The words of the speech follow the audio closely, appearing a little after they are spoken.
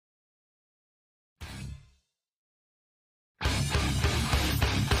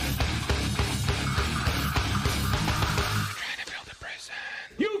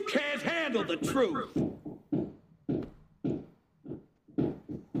handle the truth.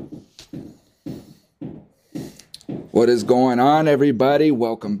 What is going on, everybody?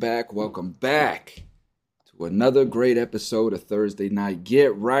 Welcome back to another great episode of Thursday Night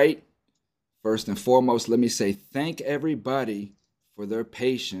Get Right. First and foremost, let me say thank everybody for their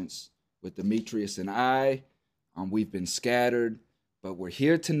patience with Demetrius and I. We've been scattered, but we're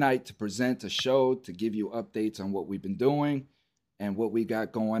here tonight to present a show to give you updates on what we've been doing and what we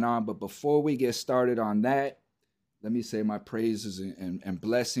got going on. But before we get started on that, let me say my praises and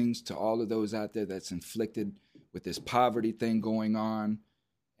blessings to all of those out there that's inflicted with this poverty thing going on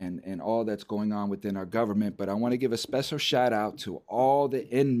and all that's going on within our government. But I want to give a special shout out to all the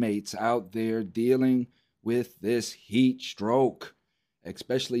inmates out there dealing with this heat stroke,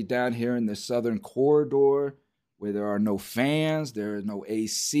 especially down here in the southern corridor where there are no fans, there is no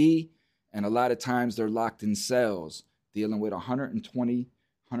AC, and a lot of times they're locked in cells dealing with 120,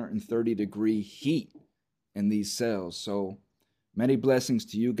 130 degree heat in these cells. So many blessings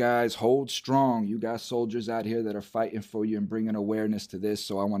to you guys. Hold strong. You got soldiers out here that are fighting for you and bringing awareness to this.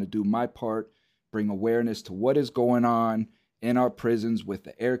 So I want to do my part, bring awareness to what is going on in our prisons with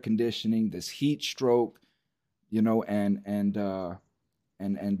the air conditioning, this heat stroke, and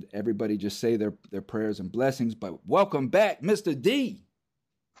everybody just say their prayers and blessings. But welcome back, Mr. D.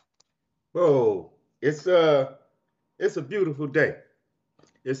 Whoa, it's a beautiful day.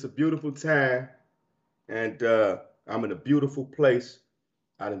 It's a beautiful time, and I'm in a beautiful place.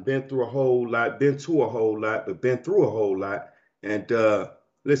 I've been through a whole lot, been to a whole lot, but been through a whole lot. And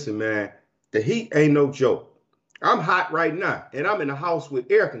listen, man, the heat ain't no joke. I'm hot right now, and I'm in a house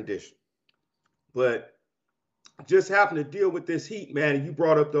with air conditioning. But just having to deal with this heat, man, and you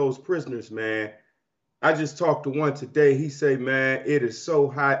brought up those prisoners, man. I just talked to one today. He said, man, it is so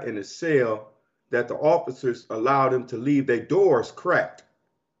hot in the cell that the officers allowed them to leave their doors cracked,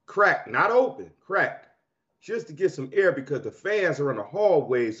 not open, cracked, just to get some air because the fans are in the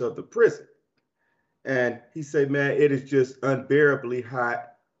hallways of the prison. And he said, man, it is just unbearably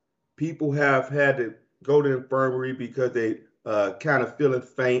hot. People have had to go to the infirmary because they kind of feeling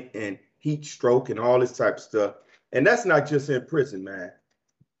faint and heat stroke and all this type of stuff. And that's not just in prison, man.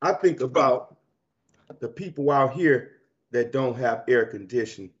 I think about the people out here that don't have air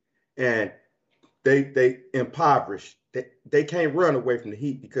conditioning and they impoverished. They can't run away from the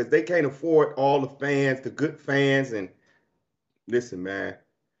heat because they can't afford all the fans, the good fans. And listen, man,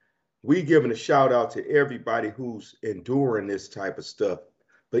 we giving a shout out to everybody who's enduring this type of stuff.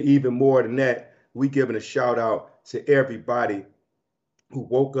 But even more than that, we giving a shout out to everybody who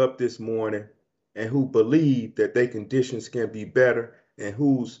woke up this morning and who believe that their conditions can be better and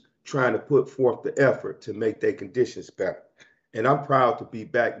who's trying to put forth the effort to make their conditions better. And I'm proud to be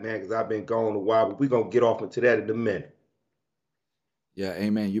back, man, because I've been gone a while, but we're going to get off into that in a minute. Yeah,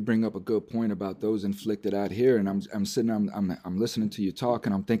 amen. You bring up a good point about those inflicted out here, and I'm listening to you talk,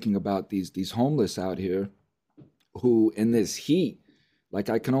 and I'm thinking about these homeless out here who, in this heat, like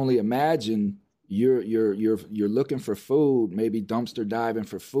I can only imagine, you're looking for food, maybe dumpster diving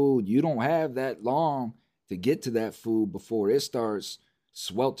for food. You don't have that long to get to that food before it starts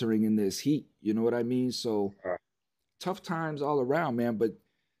sweltering in this heat. You know what I mean? So tough times all around, man. But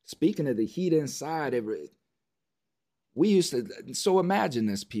speaking of the heat inside, we used to. So imagine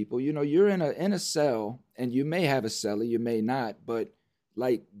this, people. You're in a cell, and you may have a cellar, you may not, but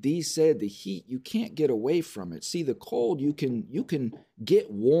like Dee said, the heat, you can't get away from it. See, the cold, you can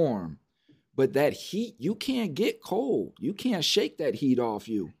get warm, but that heat, you can't get cold. You can't shake that heat off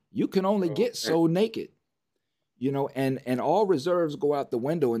you. You can only get so naked. And all reserves go out the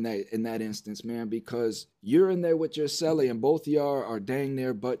window in that instance, man, because you're in there with your cellie and both of y'all are dang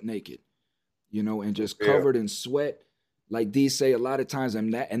near butt naked, and just covered in sweat. Like Dee say, a lot of times,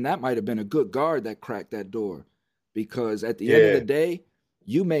 and that might have been a good guard that cracked that door, because at the end of the day,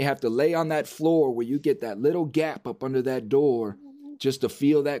 you may have to lay on that floor where you get that little gap up under that door just to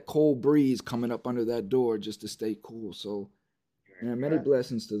feel that cold breeze coming up under that door just to stay cool. So, man, many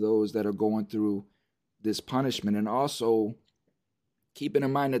blessings to those that are going through this punishment, and also keeping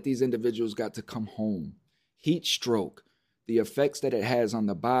in mind that these individuals got to come home. Heat stroke, the effects that it has on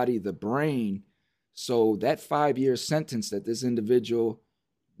the body, the brain. So that 5-year sentence that this individual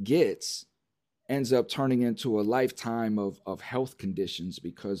gets ends up turning into a lifetime of health conditions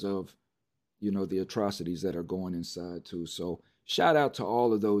because of, the atrocities that are going inside too. So shout out to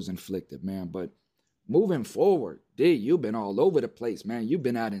all of those inflicted, man. But moving forward, D, you've been all over the place, man. You've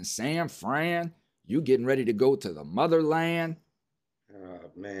been out in San Fran. You getting ready to go to the motherland.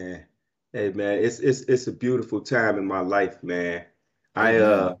 Oh, man. Hey, man, it's a beautiful time in my life, man.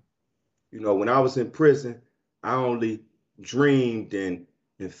 I when I was in prison, I only dreamed and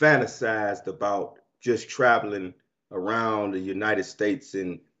and fantasized about just traveling around the United States.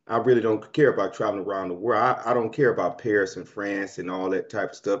 And I really don't care about traveling around the world. I don't care about Paris and France and all that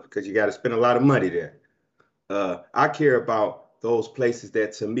type of stuff because you got to spend a lot of money there. I care about those places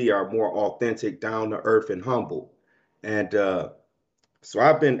that to me are more authentic, down to earth, and humble. And so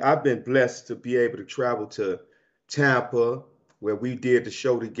I've been blessed to be able to travel to Tampa, where we did the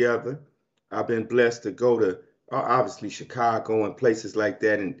show together. I've been blessed to go to obviously Chicago and places like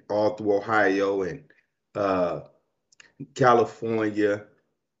that, and all through Ohio and uh, California,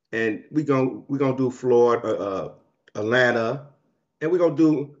 and we gonna do Florida, Atlanta, and we're gonna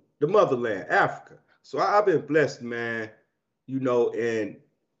do the motherland, Africa. So I've been blessed, man. And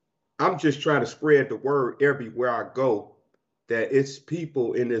I'm just trying to spread the word everywhere I go that it's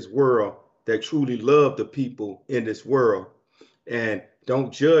people in this world that truly love the people in this world and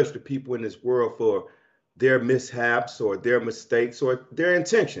don't judge the people in this world for their mishaps or their mistakes or their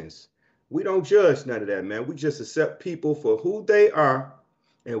intentions. We don't judge none of that, man. We just accept people for who they are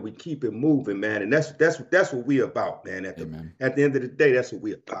and we keep it moving, man. And that's what we about, man. Amen. At the end of the day, that's what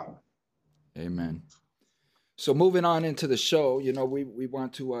we about. Amen. So moving on into the show, we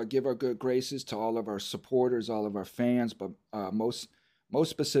want to give our good graces to all of our supporters, all of our fans, but most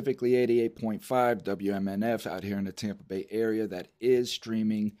specifically 88.5 WMNF out here in the Tampa Bay area that is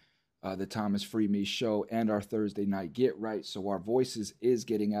streaming the Thomas Freeme show and our Thursday night Get Right. So our voices is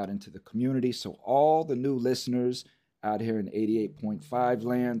getting out into the community. So all the new listeners out here in 88.5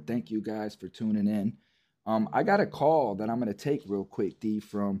 land, thank you guys for tuning in. I got a call that I'm going to take real quick, D,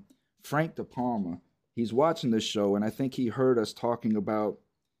 from Frank De Palma. He's watching this show, and I think he heard us talking about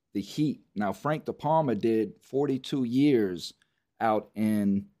the Heat. Now, Frank De Palma did 42 years out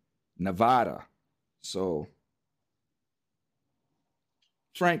in Nevada. So,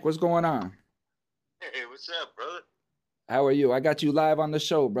 Frank, what's going on? Hey, what's up, brother? How are you? I got you live on the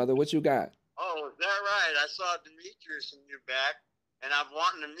show, brother. What you got? Oh, is that right? I saw Demetrius in your back, and I'm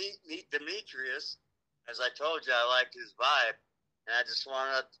wanting to meet Demetrius. As I told you, I liked his vibe, and I just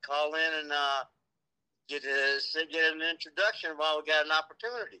wanted to call in and get an introduction while we got an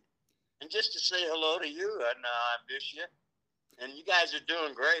opportunity, and just to say hello to you, and I miss you, and you guys are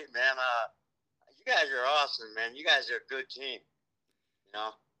doing great, man. You guys are awesome, man. You guys are a good team,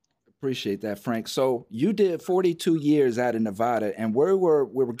 Appreciate that, Frank. So you did 42 years out in Nevada, and we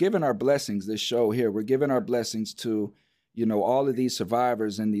were giving our blessings. This show here, we're giving our blessings to all of these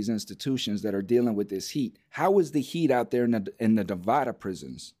survivors in these institutions that are dealing with this heat. How is the heat out there in the Nevada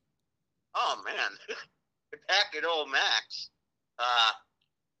prisons? Oh man. Back at old Max, I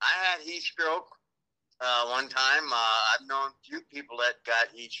had heat stroke one time. I've known a few people that got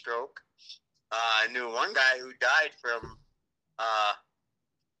heat stroke. I knew one guy who died from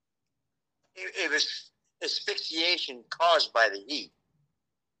it was asphyxiation caused by the heat.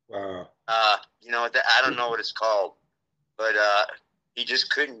 Wow. I don't know what it's called, but he just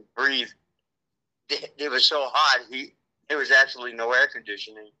couldn't breathe. It was so hot. There was absolutely no air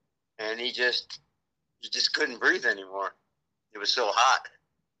conditioning, and he just couldn't breathe anymore. It was so hot,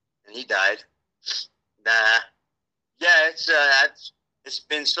 and he died. Yeah, it's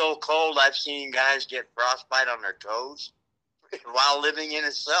been so cold. I've seen guys get frostbite on their toes while living in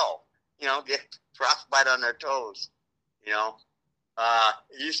a cell. Get frostbite on their toes. It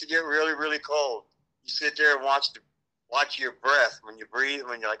used to get really, really cold. You sit there and watch your breath when you breathe.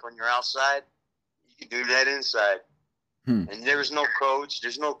 When you're outside, you can do that inside. And there's no coats.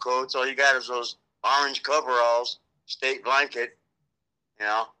 There's no coats. All you got is those orange coveralls, state blanket,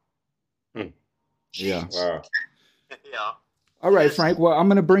 Yeah. Wow. Yeah. All right, Frank. Well, I'm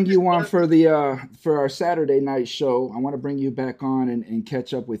going to bring you on for our Saturday night show. I want to bring you back on and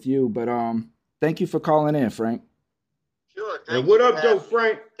catch up with you. But thank you for calling in, Frank. Sure. And what up, though,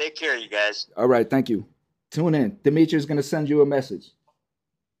 Frank? Take care, you guys. All right, thank you. Tune in. Demetrius is going to send you a message.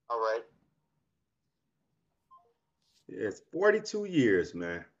 All right. Yeah, it's 42 years,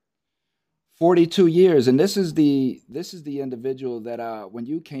 man. 42 years, and this is the individual that when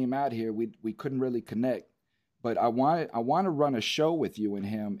you came out here, we couldn't really connect. But I want to run a show with you and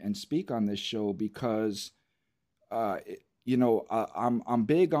him and speak on this show because, I'm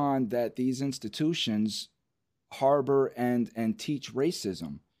big on that these institutions harbor and teach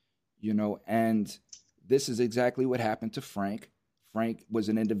racism, and this is exactly what happened to Frank. Frank was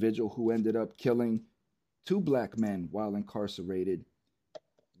an individual who ended up killing 2 black men while incarcerated,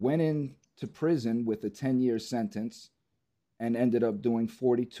 went into prison with a 10-year sentence, and ended up doing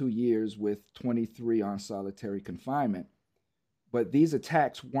 42 years with 23 on solitary confinement. But these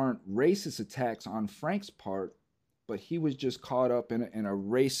attacks weren't racist attacks on Frank's part, but he was just caught up in a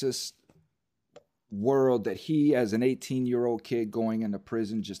racist world that he, as an 18-year-old kid going into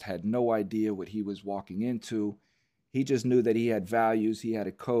prison, just had no idea what he was walking into. He just knew that he had values, he had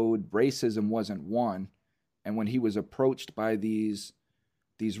a code. Racism wasn't one. And when he was approached by these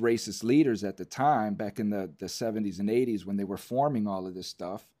racist leaders at the time, back in the 70s and 80s, when they were forming all of this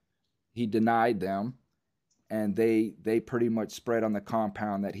stuff, he denied them, and they pretty much spread on the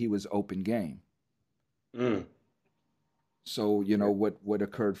compound that he was open game. Mm. So, you know, what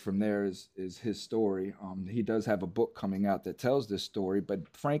occurred from there is his story. He does have a book coming out that tells this story, but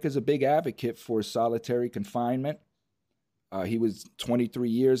Frank is a big advocate for solitary confinement. He was 23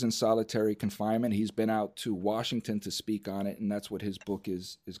 years in solitary confinement. He's been out to Washington to speak on it, and that's what his book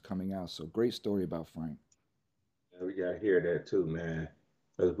is coming out. So great story about Frank. Yeah, we gotta hear that too, man.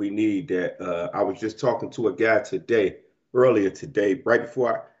 Because we need that. I was just talking to a guy earlier today, right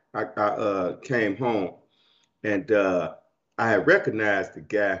before I came home, and I had recognized the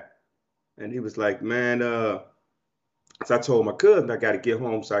guy, and he was like, man, so I told my cousin I got to get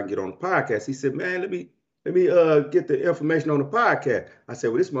home so I can get on the podcast. He said, man, let me get the information on the podcast. I said,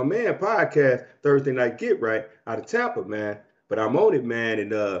 well, this is my man podcast, Thursday Night Get Right, out of Tampa, man. But I'm on it, man,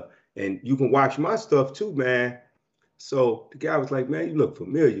 and you can watch my stuff too, man. So the guy was like, man, you look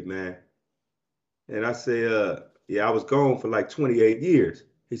familiar, man. And I said, yeah, I was gone for like 28 years.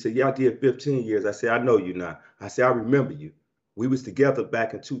 He said, yeah, I did 15 years. I said, I know you now. I said, I remember you. We was together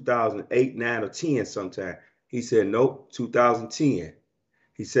back in 2008, 9, or 10 sometime. He said, nope, 2010.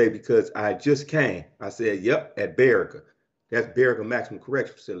 He said, because I just came. I said, yep, at Barica. That's Barica Maximum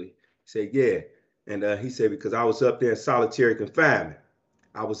Correctional Facility. He said, yeah. And he said, because I was up there in solitary confinement.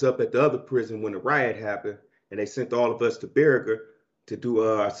 I was up at the other prison when the riot happened, and they sent all of us to Barica to do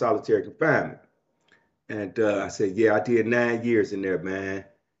our solitary confinement. And I said, yeah, I did 9 years in there, man,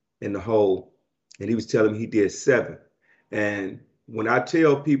 in the hole. And he was telling me he did 7. And when I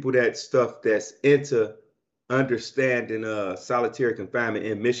tell people that stuff that's into understanding solitary confinement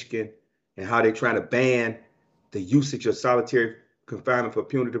in Michigan and how they're trying to ban the usage of solitary confinement for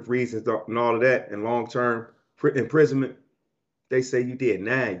punitive reasons and all of that and long-term imprisonment, they say you did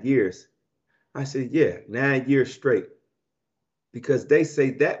 9 years. I said, yeah, 9 years straight. Because they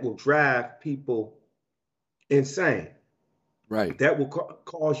say that will drive people insane. Right. That will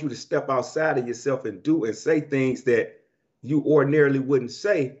cause you to step outside of yourself and do and say things that you ordinarily wouldn't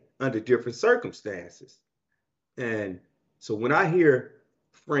say under different circumstances. And so when I hear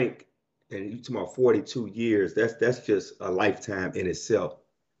Frank, and you talking about 42 years, that's just a lifetime in itself.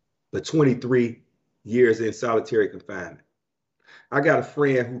 But 23 years in solitary confinement. I got a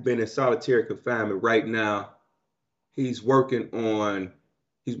friend who's been in solitary confinement right now. He's working on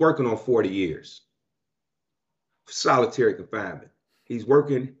 40 years. Solitary confinement. He's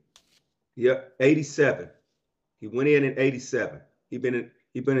working, 87. He went in 87. He's been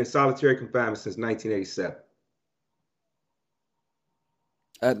in solitary confinement since 1987.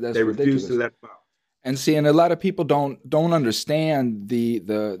 That's they ridiculous. refuse to let him out. And see, and a lot of people don't understand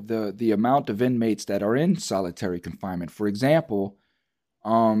the amount of inmates that are in solitary confinement. For example,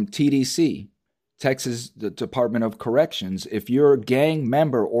 TDC, Texas Department of Corrections, if you're a gang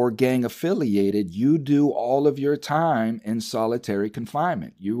member or gang affiliated, you do all of your time in solitary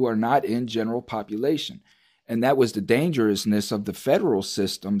confinement. You are not in general population. And that was the dangerousness of the federal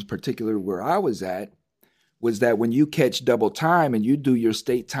systems, particularly where I was at, was that when you catch double time and you do your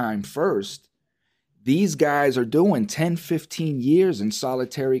state time first, these guys are doing 10, 15 years in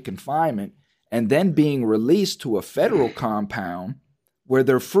solitary confinement and then being released to a federal compound where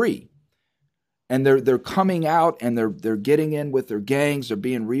they're free. And they're coming out and they're getting in with their gangs, they're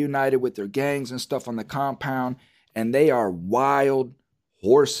being reunited with their gangs and stuff on the compound, and they are wild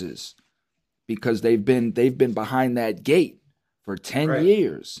horses because they've been behind that gate for 10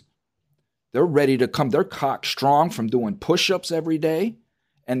 years. They're ready to come, they're cock strong from doing push-ups every day,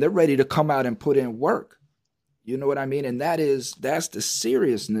 and they're ready to come out and put in work. You know what I mean? And that's the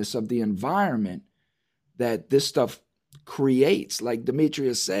seriousness of the environment that this stuff creates. Like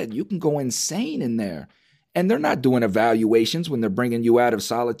Demetrius said, you can go insane in there. And they're not doing evaluations when they're bringing you out of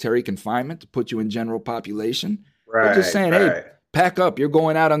solitary confinement to put you in general population. They're just saying, hey, pack up. You're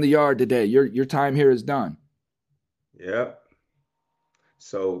going out on the yard today. Your time here is done. Yep.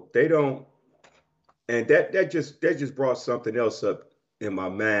 So they don't, and that just brought something else up in my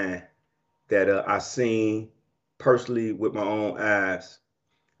mind that I seen personally with my own eyes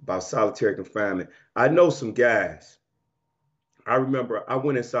about solitary confinement. I know some guys. I remember I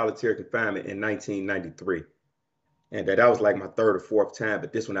went in solitary confinement in 1993, and that was like my 3rd or 4th time,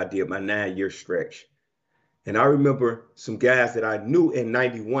 but this one I did my 9-year stretch. And I remember some guys that I knew in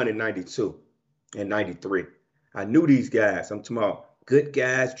 91 and 92 and 93. I knew these guys. I'm talking about Good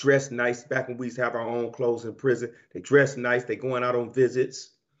guys, dressed nice. Back when we used to have our own clothes in prison, they dressed nice. They going out on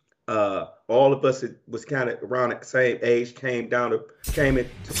visits. All of us was kind of around the same age, came into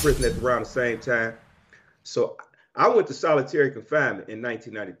prison at around the same time. So I went to solitary confinement in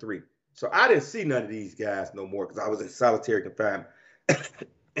 1993. So I didn't see none of these guys no more because I was in solitary confinement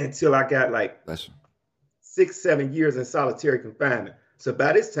until I got like Bless you. 6, 7 years in solitary confinement. So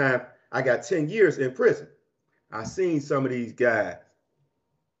by this time, I got 10 years in prison. I seen some of these guys.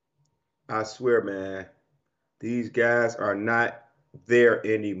 I swear, man, these guys are not there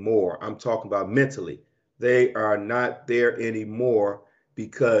anymore. I'm talking about mentally. They are not there anymore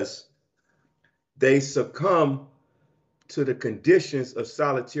because they succumb to the conditions of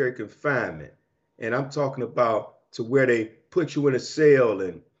solitary confinement. And I'm talking about to where they put you in a cell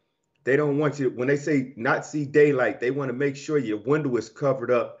and they don't want you, when they say not see daylight, they want to make sure your window is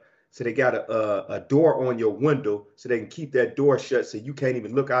covered up. So they got a door on your window so they can keep that door shut so you can't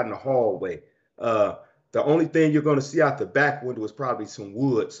even look out in the hallway. The only thing you're going to see out the back window is probably some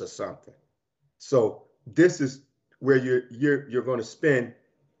woods or something. So this is where you're going to spend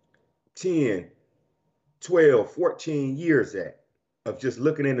 10, 12, 14 years of just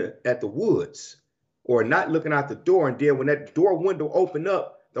looking at the woods or not looking out the door. And then when that door window open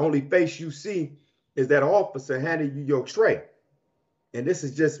up, the only face you see is that officer handing you your tray. And this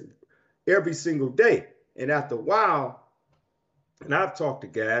is just every single day. And after a while, and I've talked to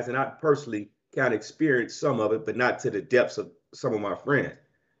guys and I personally kind of experienced some of it, but not to the depths of some of my friends.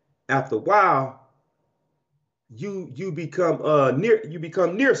 After a while, you become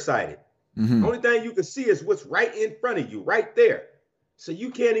nearsighted. Mm-hmm. Only thing you can see is what's right in front of you, right there. So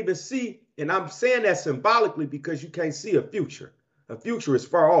you can't even see, and I'm saying that symbolically because you can't see a future. A future is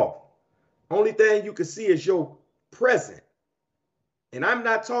far off. Only thing you can see is your present. And I'm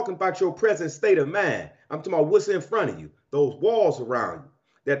not talking about your present state of mind. I'm talking about what's in front of you, those walls around you,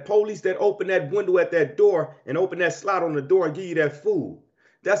 that police that open that window at that door and open that slot on the door and give you that food.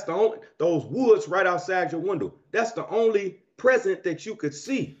 That's the only, those woods right outside your window. That's the only present that you could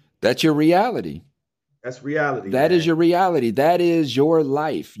see. That's your reality. That's reality. That man. is your reality. That is your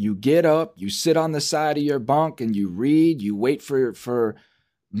life. You get up, you sit on the side of your bunk and you read, you wait for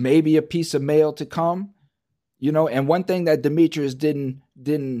maybe a piece of mail to come. You know, and one thing that Demetrius didn't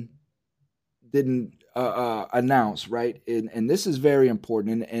announce, right? And this is very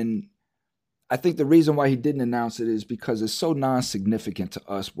important. And I think the reason why he didn't announce it is because it's so non-significant to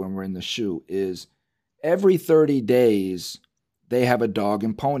us when we're in the SHU is every 30 days, they have a dog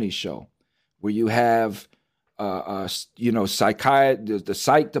and pony show where you have, psychiatry, the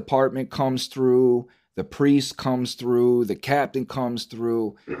psych department comes through, the priest comes through, the captain comes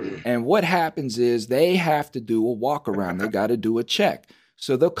through. And what happens is they have to do a walk around. They got to do a check.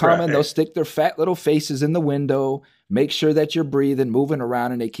 So they'll come and they'll stick their fat little faces in the window, make sure that you're breathing, moving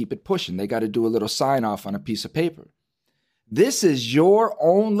around, and they keep it pushing. They got to do a little sign off on a piece of paper. This is your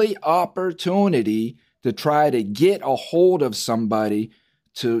only opportunity to try to get a hold of somebody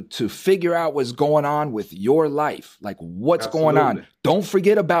to figure out what's going on with your life. Like what's going on. Don't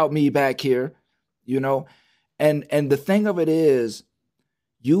forget about me back here. You know, and the thing of it is,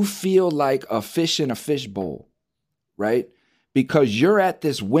 you feel like a fish in a fishbowl, right? Because you're at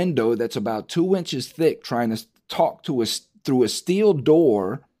this window that's about 2 inches thick, trying to talk to us through a steel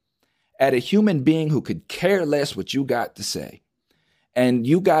door at a human being who could care less what you got to say. And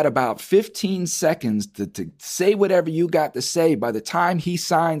you got about 15 seconds to say whatever you got to say. By the time he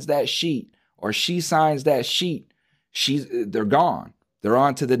signs that sheet or she signs that sheet, they're gone. They're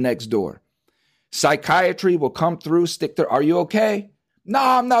on to the next door. Psychiatry will come through, stick their, are you okay? No,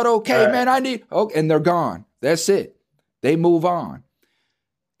 I'm not okay, man. And they're gone. That's it. They move on.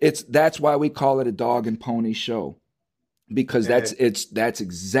 That's why we call it a dog and pony show, because that's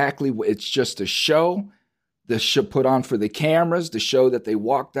exactly what it's just a show. The show put on for the cameras, to show that they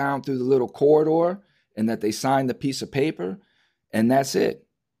walk down through the little corridor and that they sign the piece of paper, and that's it.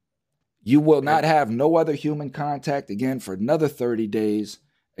 You will not have no other human contact again for another 30 days.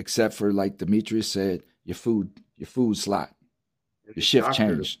 Except for, like Demetrius said, your food slot, your shift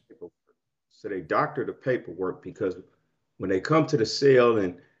change. So they doctor the paperwork because when they come to the cell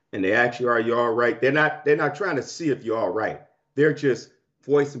and they ask you, are you all right? They're not trying to see if you're all right. They're just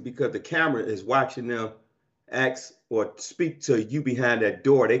voicing because the camera is watching them ask or speak to you behind that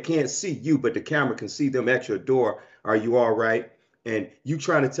door. They can't see you, but the camera can see them at your door. Are you all right? And you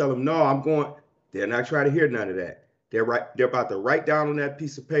trying to tell them, no, I'm going. They're not trying to hear none of that. They're about to write down on that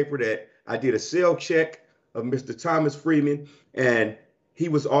piece of paper that I did a cell check of Mr. Thomas Freeman, and he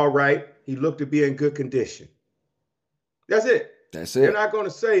was all right. He looked to be in good condition. That's it. That's it. They're not going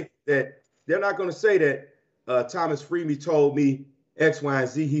to say that. Thomas Freeman told me X, Y, and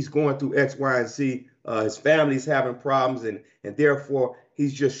Z. He's going through X, Y, and Z. His family's having problems, and therefore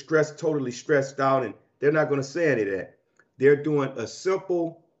he's just stressed, totally stressed out. And they're not going to say any of that. They're doing a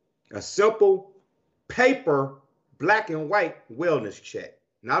simple paper, black and white wellness check,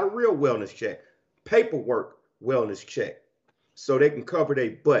 not a real wellness check, paperwork wellness check, so they can cover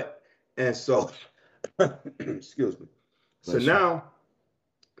their butt. And so, excuse me. So now,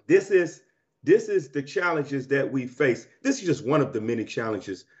 this is the challenges that we face. This is just one of the many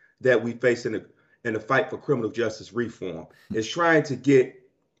challenges that we face in the fight for criminal justice reform. Is trying to get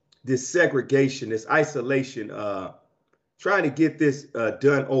this segregation, this isolation, trying to get this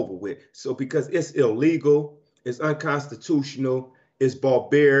done over with. So because it's illegal, it's unconstitutional, it's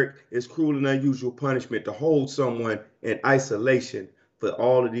barbaric, it's cruel and unusual punishment to hold someone in isolation for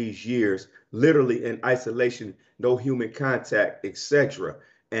all of these years, literally in isolation, no human contact, etc.,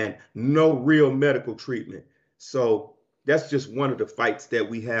 and no real medical treatment. So that's just one of the fights that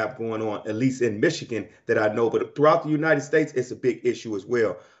we have going on, at least in Michigan, that I know. But throughout the United States, it's a big issue as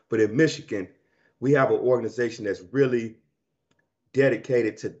well. But in Michigan, we have an organization that's really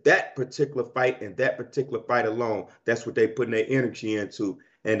dedicated to that particular fight and that particular fight alone. That's what they're putting their energy into.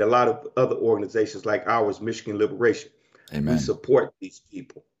 And a lot of other organizations like ours, Michigan Liberation, Amen. We support these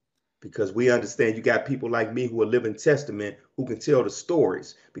people because we understand you got people like me who are living testament who can tell the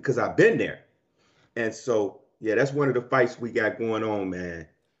stories because I've been there. And so, yeah, that's one of the fights we got going on, man.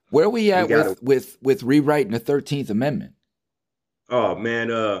 Where are we at with rewriting the 13th Amendment? Oh,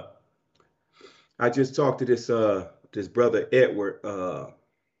 man, I just talked to this brother Edward.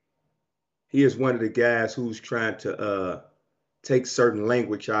 He is one of the guys who's trying to take certain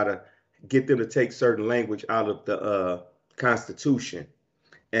language get them to take certain language out of the Constitution.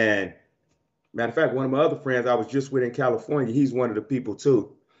 And matter of fact, one of my other friends I was just with in California, he's one of the people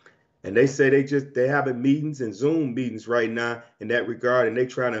too. And they say they having meetings and Zoom meetings right now in that regard, and they're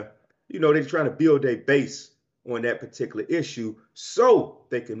trying to build a base on that particular issue so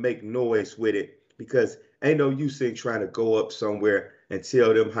they can make noise with it, because ain't no use in trying to go up somewhere and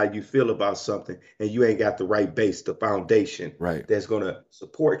tell them how you feel about something and you ain't got the right base, the foundation right that's going to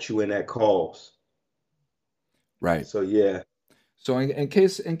support you in that cause. Right. So, yeah. So in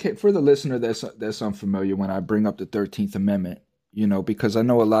case for the listener that's unfamiliar, when I bring up the 13th Amendment, because I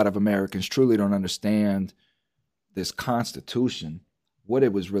know a lot of Americans truly don't understand this Constitution, what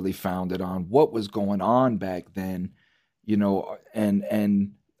it was really founded on, what was going on back then,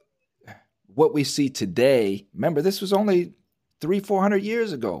 and what we see today. Remember, this was only 300-400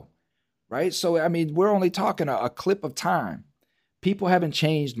 years ago, right? So, I mean, we're only talking a clip of time. People haven't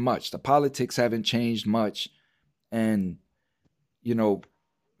changed much. The politics haven't changed much. And,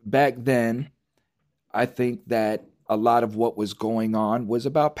 back then, I think that a lot of what was going on was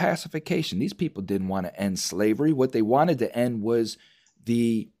about pacification. These people didn't want to end slavery. What they wanted to end was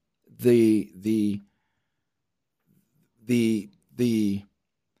the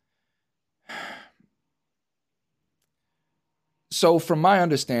So from my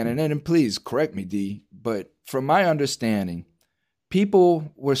understanding, and please correct me, D, but from my understanding, people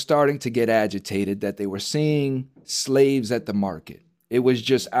were starting to get agitated that they were seeing slaves at the market. It was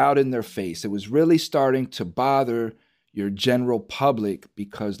just out in their face. It was really starting to bother your general public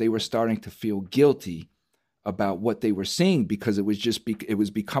because they were starting to feel guilty about what they were seeing, because it was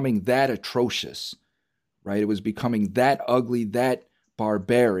becoming that atrocious, right? It was becoming that ugly, that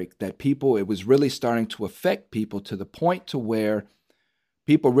barbaric, that it was really starting to affect people to the point to where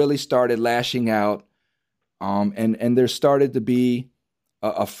people really started lashing out, and there started to be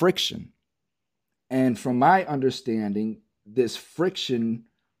a friction. And from my understanding, this friction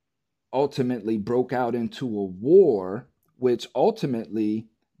ultimately broke out into a war, which ultimately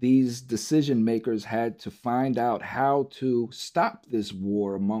these decision makers had to find out how to stop this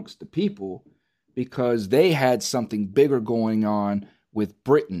war amongst the people, because they had something bigger going on with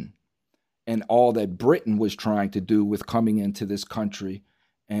Britain and all that Britain was trying to do with coming into this country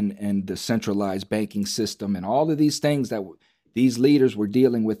and the centralized banking system and all of these things that these leaders were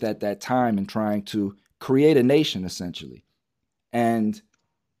dealing with at that time and trying to create a nation, essentially. And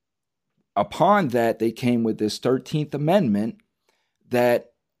upon that, they came with this 13th Amendment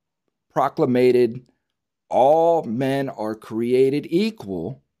that proclamated all men are created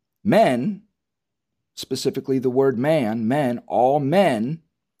equal. Men, specifically the word man, all men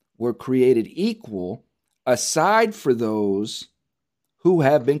were created equal, aside for those who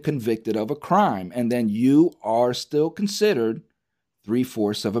have been convicted of a crime. And then you are still considered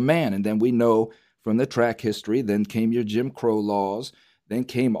 3/4 of a man. And then we know from the track history, then came your Jim Crow laws, then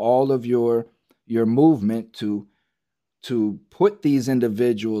came all of your movement to to put these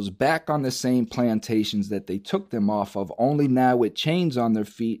individuals back on the same plantations that they took them off of, only now with chains on their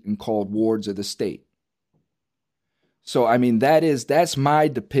feet and called wards of the state. So, I mean, that's my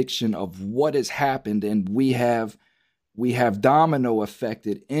depiction of what has happened, and we have domino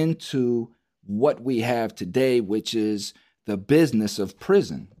affected into what we have today, which is the business of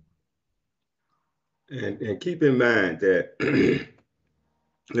prison. And keep in mind that,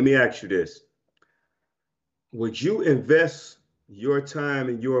 let me ask you this. Would you invest your time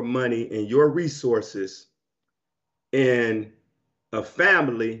and your money and your resources in a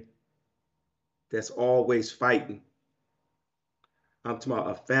family that's always fighting? I'm talking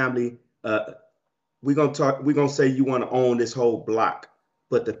about a family. We're gonna say you want to own this whole block,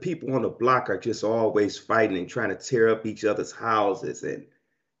 but the people on the block are just always fighting and trying to tear up each other's houses and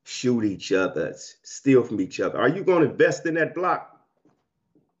shoot each other, steal from each other. Are you going to invest in that block?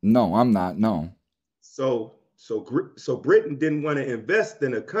 No, I'm not. No. So Britain didn't want to invest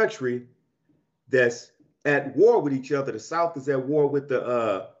in a country that's at war with each other. The South is at war with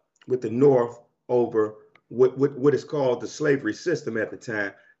the North over what is called the slavery system at the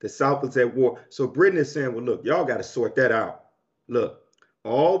time. The South is at war. So Britain is saying, well, look, y'all got to sort that out. Look,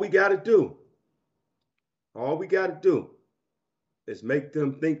 all we got to do is make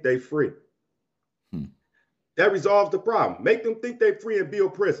them think they free. That resolves the problem. Make them think they free and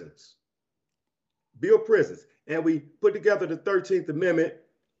build prisons. Build prisons. And we put together the 13th Amendment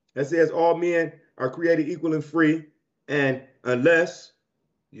that says all men are created equal and free. And unless,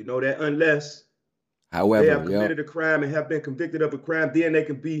 however, they have committed a crime and have been convicted of a crime, then they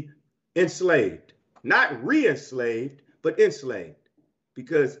can be enslaved. Not re-enslaved, but enslaved.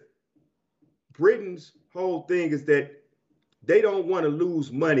 Because Britain's whole thing is that they don't want to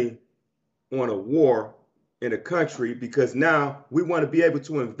lose money on a war in a country, because now we want to be able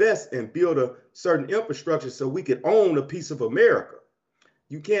to invest and build a certain infrastructure so we can own a piece of America.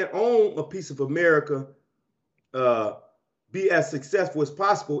 You can't own a piece of America, be as successful as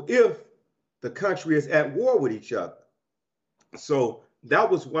possible if the country is at war with each other. So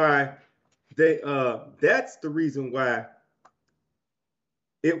that was why that's the reason why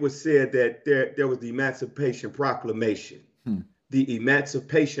it was said that there was the Emancipation Proclamation. The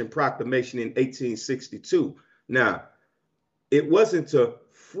Emancipation Proclamation in 1862. Now, it wasn't to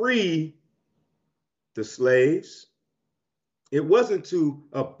free the slaves. It wasn't to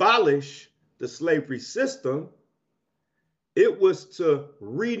abolish the slavery system. It was to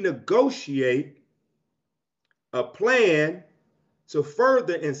renegotiate a plan to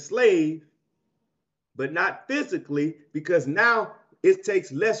further enslave, but not physically, because now it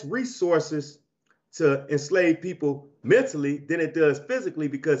takes less resources to enslave people mentally than it does physically,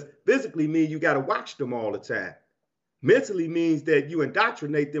 because physically means you got to watch them all the time. Mentally means that you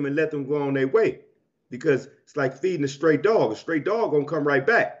indoctrinate them and let them go on their way, because it's like feeding a stray dog. A stray dog gonna come right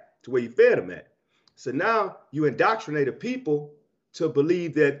back to where you fed them at. So now you indoctrinate a people to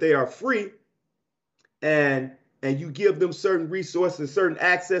believe that they are free, and you give them certain resources, certain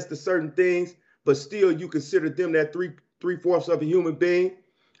access to certain things, but still you consider them that three-fourths of a human being.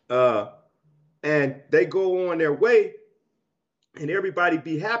 And they go on their way, and everybody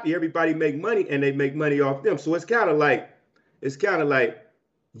be happy, everybody make money, and they make money off them. So it's kind of like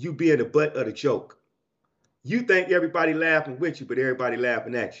you being the butt of the joke. You think everybody laughing with you, but everybody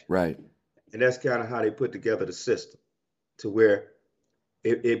laughing at you. Right. And that's kind of how they put together the system, to where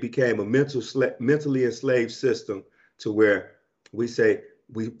it became a mentally enslaved system, to where we say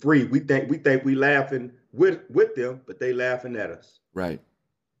we free. We think we laughing with them, but they laughing at us. Right.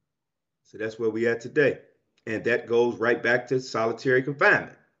 So that's where we at today. And that goes right back to solitary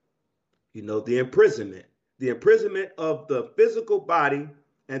confinement. The imprisonment of the physical body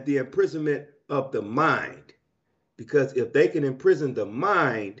and the imprisonment of the mind. Because if they can imprison the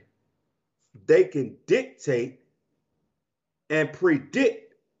mind, they can dictate and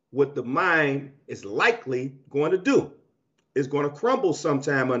predict what the mind is likely going to do. It's going to crumble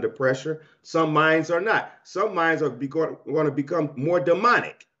sometime under pressure. Some minds are not. Some minds are going to become more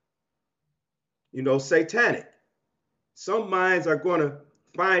demonic. Satanic. Some minds are going to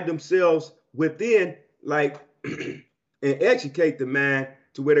find themselves within, and educate the mind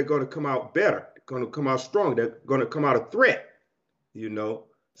to where they're going to come out better, going to come out strong, they're going to come out a threat.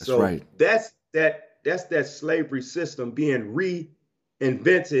 That's right. That's that slavery system being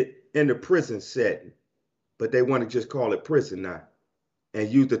reinvented in the prison setting, but they want to just call it prison now, and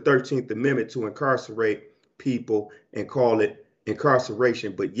use the 13th Amendment to incarcerate people and call it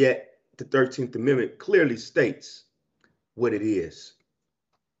incarceration, but yet the 13th Amendment clearly states what it is.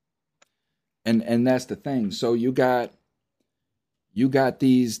 And that's the thing. So you got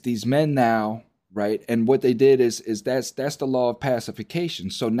these men now right? And what they did is that's the law of pacification.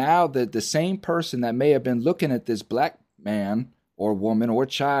 So now that the same person that may have been looking at this black man or woman or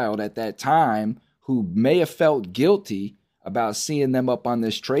child at that time who may have felt guilty about seeing them up on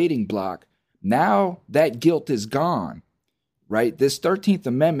this trading block, now that guilt is gone, right? This 13th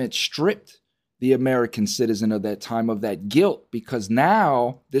Amendment stripped the American citizen of that time of that guilt, because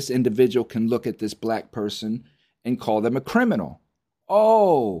now this individual can look at this black person and call them a criminal.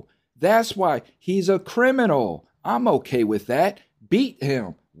 Oh, that's why he's a criminal. I'm okay with that. Beat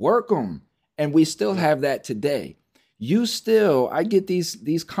him, work him. And we still have that today. I get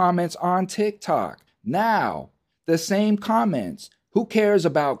these comments on TikTok. Now, the same comments. Who cares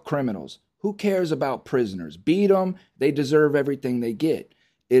about criminals? Who cares about prisoners? Beat them. They deserve everything they get.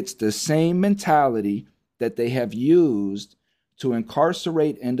 It's the same mentality that they have used to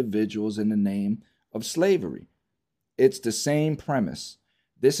incarcerate individuals in the name of slavery. It's the same premise.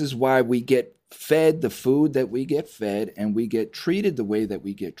 This is why we get fed the food that we get fed, and we get treated the way that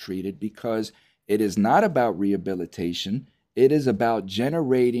we get treated, because it is not about rehabilitation. It is about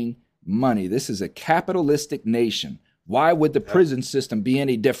generating money. This is a capitalistic nation. Why would the prison system be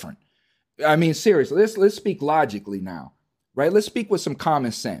any different? I mean, seriously, let's speak logically now, right? Let's speak with some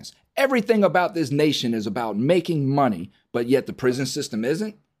common sense. Everything about this nation is about making money, but yet the prison system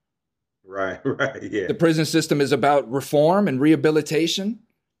isn't. Right, yeah. The prison system is about reform and rehabilitation,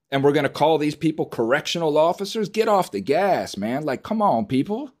 and we're going to call these people correctional officers. Get off the gas, man. Like, come on,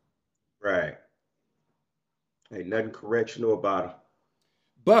 people. Right. Ain't nothing correctional about it.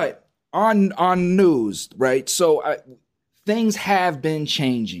 But on news, right? So things have been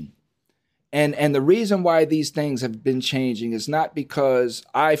changing. And the reason why these things have been changing is not because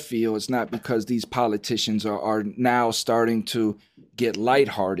it's not because these politicians are now starting to get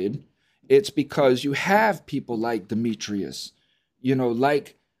lighthearted. It's because you have people like Demetrius,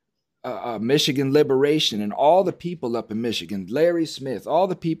 like Michigan Liberation, and all the people up in Michigan, Larry Smith, all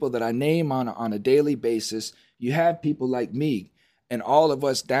the people that I name on a daily basis. You have people like me and all of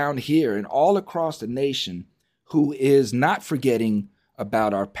us down here and all across the nation who is not forgetting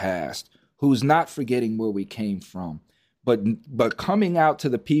about our past, who's not forgetting where we came from, but coming out to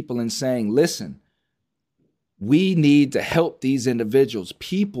the people and saying, listen, we need to help these individuals.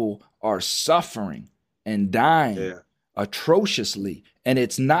 People are suffering and dying atrociously, and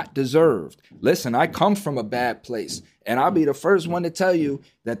it's not deserved. Listen, I come from a bad place, and I'll be the first one to tell you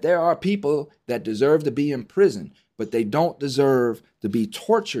that there are people that deserve to be in prison, but they don't deserve to be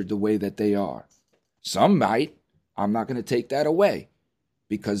tortured the way that they are. Some might. I'm not going to take that away,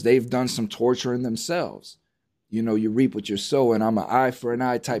 because they've done some torturing themselves. You reap what you sow, and I'm an eye for an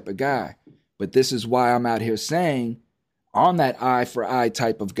eye type of guy. But this is why I'm out here saying, on that eye for eye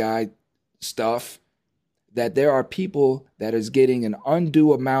type of guy stuff, that there are people that is getting an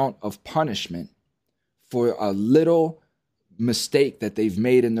undue amount of punishment for a little mistake that they've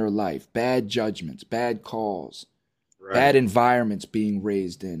made in their life, bad judgments, bad calls, bad environments being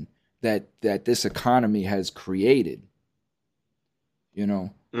raised in, that this economy has created.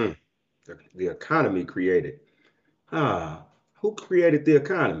 The economy created. Who created the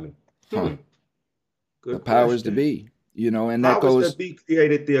economy? Good the question. Powers to be, and that powers that be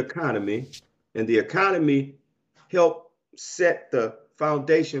created the economy, and the economy helped set the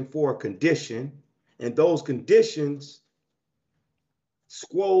foundation for a condition, and those conditions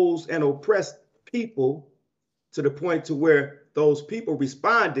squoze and oppressed people to the point to where those people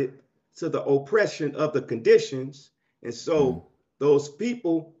responded to the oppression of the conditions, and so those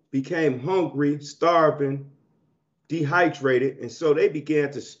people became hungry, starving, dehydrated, and so they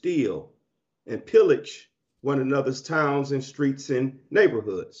began to steal and pillage one another's towns and streets and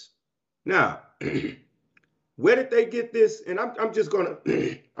neighborhoods. Now, where did they get this? And I'm just gonna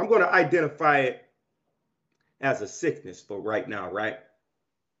I'm gonna identify it as a sickness for right now, right?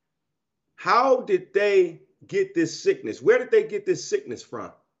 How did they get this sickness? Where did they get this sickness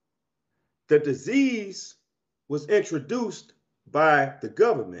from? The disease was introduced by the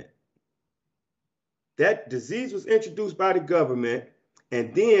government. That disease was introduced by the government,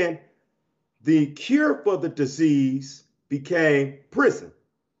 and then the cure for the disease became prison.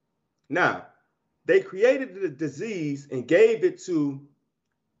 Now, they created the disease and gave it to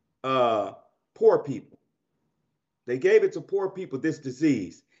poor people. They gave it to poor people, this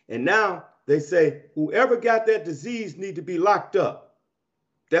disease. And now they say, whoever got that disease need to be locked up.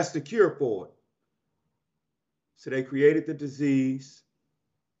 That's the cure for it. So they created the disease,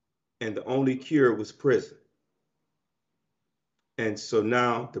 and the only cure was prison. And so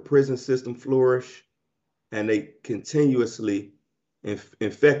now the prison system flourished, and they continuously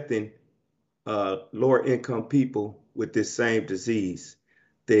infecting lower income people with this same disease.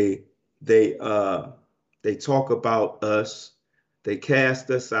 They They they talk about us, they cast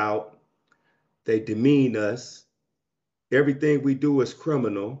us out, they demean us. Everything we do is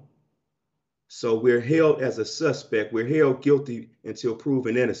criminal. So we're held as a suspect. We're held guilty until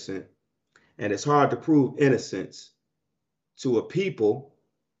proven innocent. And it's hard to prove innocence to a people.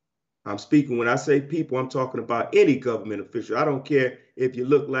 I'm speaking, when I say people, I'm talking about any government official. I don't care if you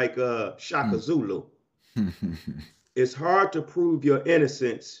look like Shaka Zulu. It's hard to prove your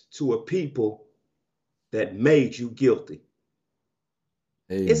innocence to a people that made you guilty.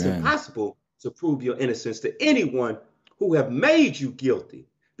 Amen. It's impossible to prove your innocence to anyone who have made you guilty,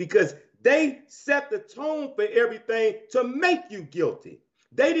 because they set the tone for everything to make you guilty.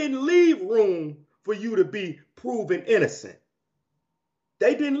 They didn't leave room for you to be proven innocent.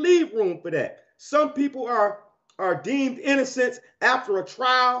 They didn't leave room for that. Some people are deemed innocent after a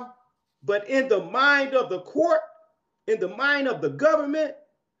trial, but in the mind of the court, in the mind of the government,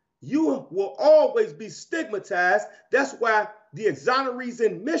 you will always be stigmatized. That's why the exonerees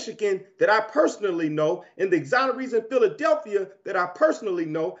in Michigan that I personally know, and the exonerees in Philadelphia that I personally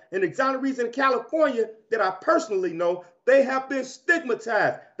know, and the exonerees in California that I personally know, they have been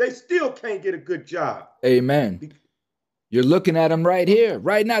stigmatized. They still can't get a good job. Amen. You're looking at them right here.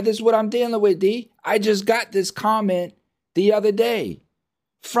 Right now, this is what I'm dealing with, D. I just got this comment the other day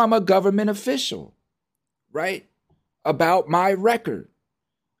from a government official, right? About my record.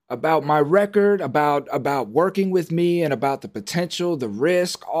 About working with me, and about the potential, the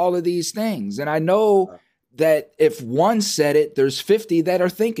risk, all of these things. And I know that if one said it, there's 50 that are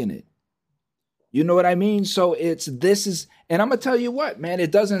thinking it. You know what I mean? So and I'm going to tell you what, man, it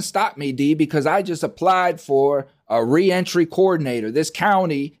doesn't stop me, D, because I just applied for a reentry coordinator. This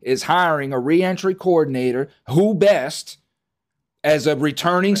county is hiring a reentry coordinator. Who best as a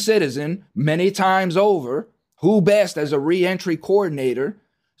returning citizen many times over? Who best as a reentry coordinator?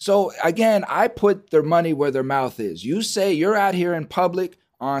 So again, I put their money where their mouth is. You say you're out here in public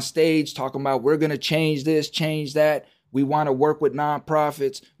on stage talking about we're going to change this, change that. We want to work with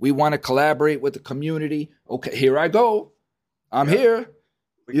nonprofits. We want to collaborate with the community. Okay, here I go. I'm here.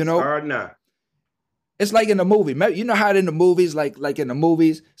 You know, hard now. It's like in the movie. You know how in the movies, like in the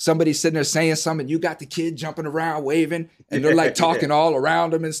movies, somebody's sitting there saying something. You got the kid jumping around, waving, and they're like talking all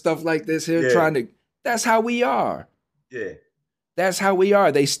around them and stuff like this here, trying to. That's how we are. Yeah. That's how we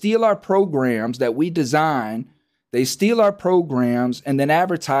are. They steal our programs that we design. They steal our programs and then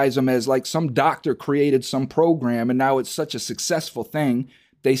advertise them as like some doctor created some program and now it's such a successful thing.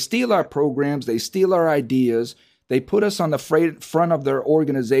 They steal our programs. They steal our ideas. They put us on the front of their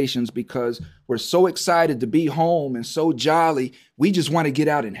organizations because we're so excited to be home and so jolly. We just want to get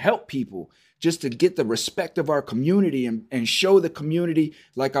out and help people just to get the respect of our community and show the community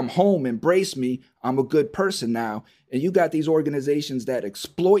like I'm home, embrace me. I'm a good person now. And you got these organizations that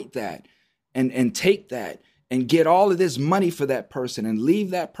exploit that and take that and get all of this money for that person and leave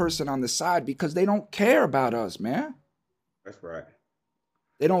that person on the side because they don't care about us, man. That's right.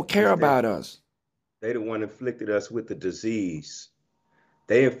 They don't care about us. They the one inflicted us with the disease.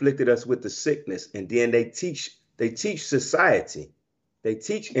 They inflicted us with the sickness. And then they teach society. They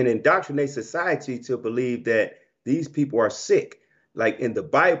teach and indoctrinate society to believe that these people are sick. Like in the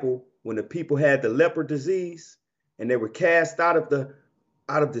Bible, when the people had the leper disease and they were cast out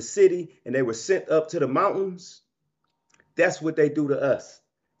of the city and they were sent up to the mountains, that's what they do to us.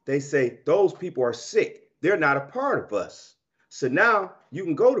 They say those people are sick. They're not a part of us. So now you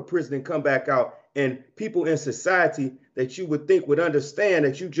can go to prison and come back out, and people in society that you would think would understand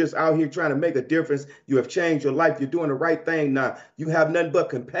that you just out here trying to make a difference. You have changed your life. You're doing the right thing now. You have nothing but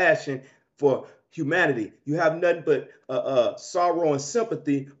compassion for humanity. You have nothing but sorrow and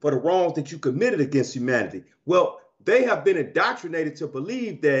sympathy for the wrongs that you committed against humanity. Well, they have been indoctrinated to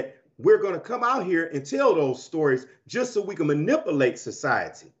believe that we're going to come out here and tell those stories just so we can manipulate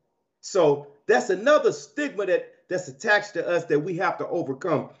society. So that's another stigma that's attached to us that we have to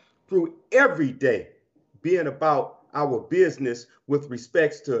overcome through every day being about our business with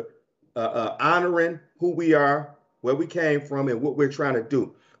respects to honoring who we are, where we came from, and what we're trying to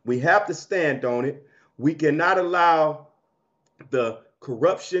do. We have to stand on it. We cannot allow the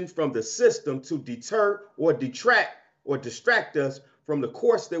corruption from the system to deter or detract or distract us from the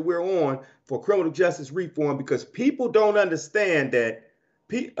course that we're on for criminal justice reform, because people don't understand that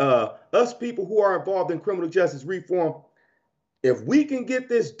us people who are involved in criminal justice reform, if we can get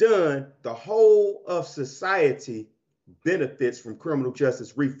this done, the whole of society benefits from criminal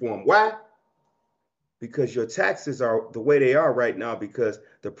justice reform. Why? Because your taxes are the way they are right now, because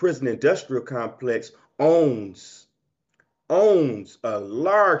the prison industrial complex owns a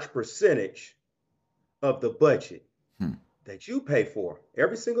large percentage of the budget that you pay for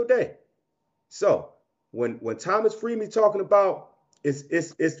every single day. So when Thomas Friedman talking about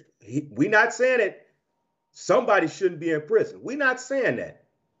we not saying that somebody shouldn't be in prison. We're not saying that.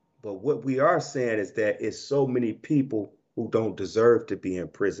 But what we are saying is that it's so many people who don't deserve to be in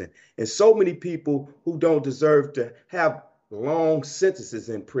prison, and so many people who don't deserve to have long sentences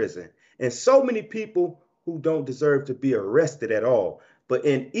in prison, and so many people who don't deserve to be arrested at all. But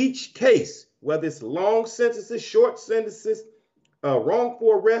in each case, whether it's long sentences, short sentences,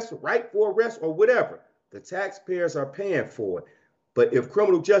 wrongful arrest, rightful arrest, or whatever, the taxpayers are paying for it. But if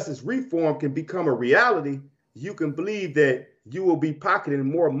criminal justice reform can become a reality, you can believe that you will be pocketing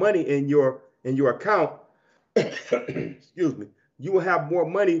more money in your account. Excuse me. You will have more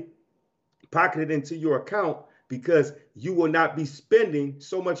money pocketed into your account because you will not be spending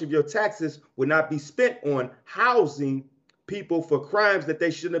so much of your taxes will not be spent on housing people for crimes that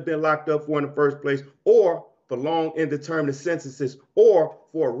they shouldn't have been locked up for in the first place, or for long indeterminate sentences, or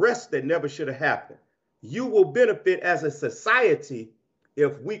for arrests that never should have happened. You will benefit as a society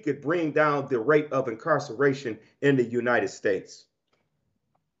if we could bring down the rate of incarceration in the United States.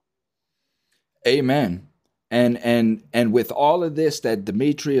 Amen. And with all of this that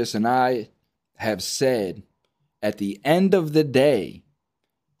Demetrius and I have said, at the end of the day,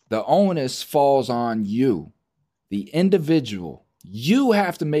 the onus falls on you, the individual. You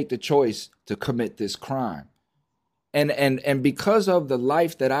have to make the choice to commit this crime. And because of the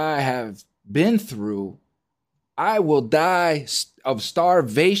life that I have been through, I will die of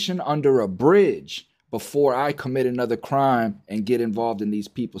starvation under a bridge before I commit another crime and get involved in these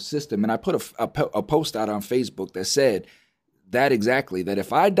people's system. And I put a post out on Facebook that said that exactly, that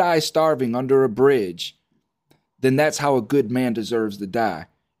if I die starving under a bridge, then that's how a good man deserves to die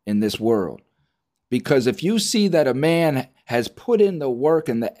in this world. Because if you see that a man has put in the work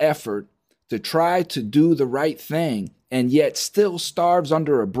and the effort to try to do the right thing and yet still starves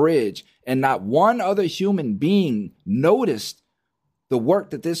under a bridge, and not one other human being noticed the work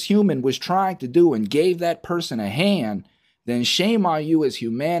that this human was trying to do and gave that person a hand, then shame on you as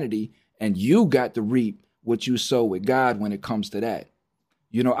humanity, and you got to reap what you sow with God when it comes to that.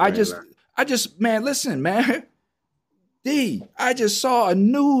 You know, I just, man, listen, man. I just saw a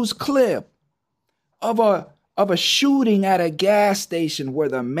news clip of a shooting at a gas station where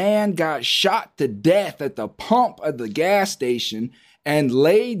the man got shot to death at the pump of the gas station and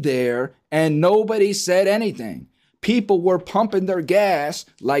laid there, and nobody said anything. People were pumping their gas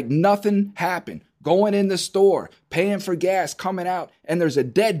like nothing happened, going in the store, paying for gas, coming out, and there's a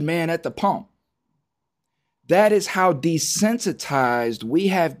dead man at the pump. That is how desensitized we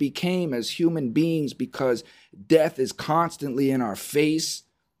have become as human beings, because death is constantly in our face.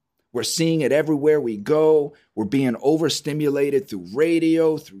 We're seeing it everywhere we go. We're being overstimulated through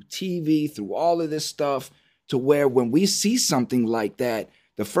radio, through TV, through all of this stuff, to where when we see something like that,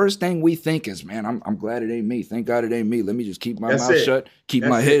 the first thing we think is, man, I'm glad it ain't me. Thank God it ain't me. Let me just keep my mouth shut, keep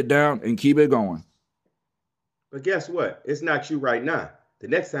my head down, and keep it going. But guess what? It's not you right now. The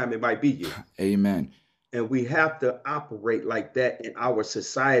next time it might be you. Amen. And we have to operate like that in our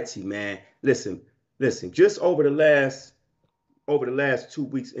society, man. Listen, just over the last 2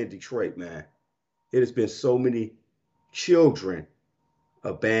 weeks in Detroit, man, it has been so many children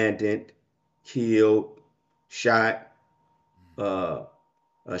abandoned, killed, shot,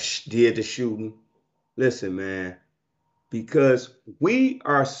 did the shooting. Listen, man, because we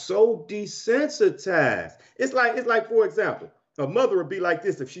are so desensitized. It's like, for example, a mother would be like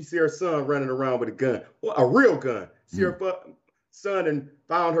this if she see her son running around with a gun, or a real gun. See her son and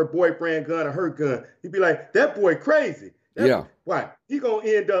found her boyfriend gun or her gun. He'd be like, that boy crazy. Why? He gonna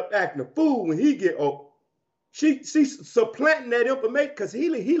end up acting a fool when he get old. She's supplanting that information because he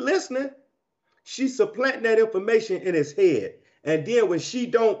listening. She's supplanting that information in his head. And then when she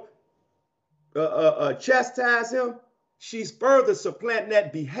don't chastise him, she's further supplanting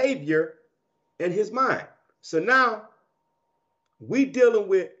that behavior in his mind. So now we dealing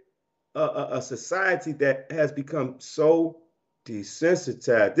with a society that has become so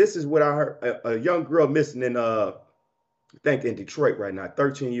desensitized. This is what I heard a young girl missing in I think in Detroit right now,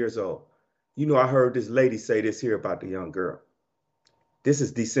 13 years old. You know, I heard this lady say this here about the young girl. This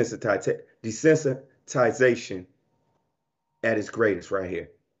is desensitization at its greatest right here.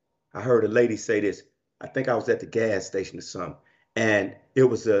 I heard a lady say this. I think I was at the gas station or something. And it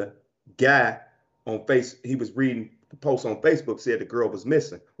was a guy on he was reading the post on Facebook, said the girl was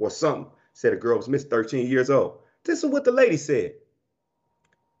missing or something. Said the girl was missing, 13 years old. This is what the lady said.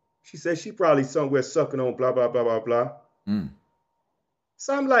 She said she probably somewhere sucking on blah, blah, blah, blah, blah.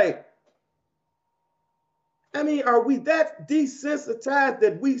 So I'm like, I mean, are we that desensitized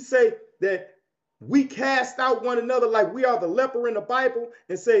that we say that we cast out one another like we are the leper in the Bible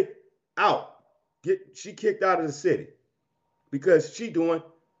and say, out, she kicked out of the city because she doing.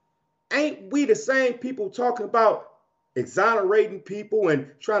 Ain't we the same people talking about exonerating people and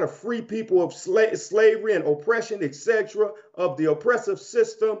trying to free people of slavery and oppression, etc., of the oppressive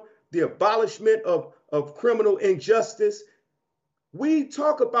system, the abolishment of criminal injustice? We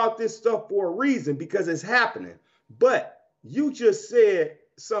talk about this stuff for a reason because it's happening. But you just said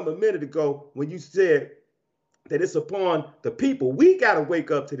a minute ago when you said that it's upon the people. We got to wake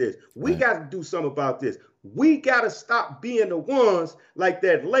up to this. We got to do something about this. We got to stop being the ones like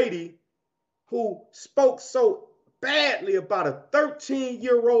that lady who spoke so badly about a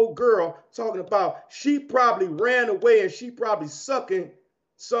 13-year-old girl, talking about she probably ran away and she probably sucking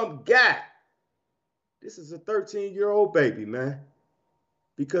some guy. This is a 13-year-old baby, man.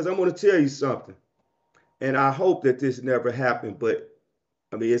 Because I'm going to tell you something. And I hope that this never happened, but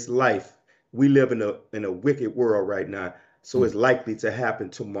I mean, it's life. We live in a wicked world right now. So it's likely to happen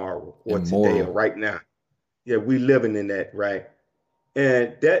tomorrow or today or right now. Yeah, we living in that, right?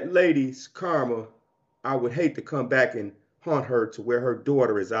 And that lady's karma, I would hate to come back and haunt her to where her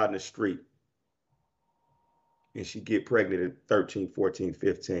daughter is out in the street. And she get pregnant at 13, 14,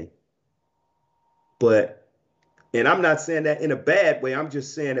 15. And I'm not saying that in a bad way. I'm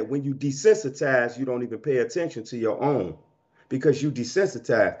just saying that when you desensitize, you don't even pay attention to your own. Because you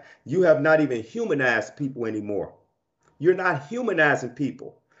desensitize. You have not even humanized people anymore. You're not humanizing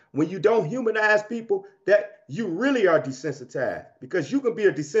people. When you don't humanize people, that you really are desensitized. Because you can be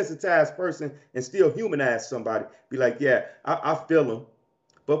a desensitized person and still humanize somebody. Be like, yeah, I feel them.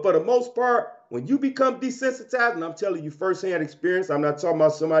 But for the most part, when you become desensitized, and I'm telling you firsthand experience, I'm not talking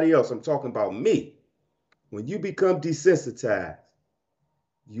about somebody else. I'm talking about me. When you become desensitized,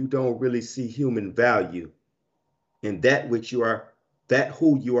 you don't really see human value in that which you are, that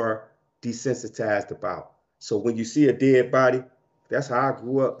who you are desensitized about. So when you see a dead body, that's how I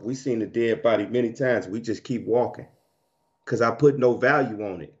grew up. We seen a dead body many times. We just keep walking because I put no value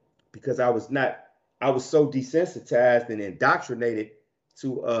on it because I was so desensitized and indoctrinated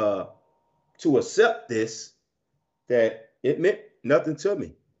to accept this that it meant nothing to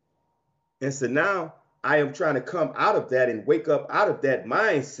me. And so now I am trying to come out of that and wake up out of that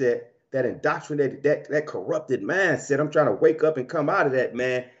mindset, that indoctrinated, that corrupted mindset. I'm trying to wake up and come out of that,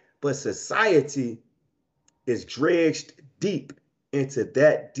 man. But society is dredged deep into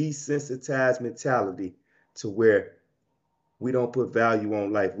that desensitized mentality to where we don't put value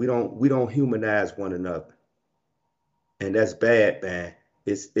on life. We don't humanize one another. And that's bad, man.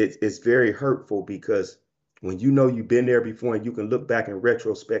 It's very hurtful because when you know you've been there before and you can look back in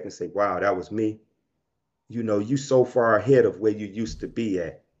retrospect and say, wow, that was me. You know, you so far ahead of where you used to be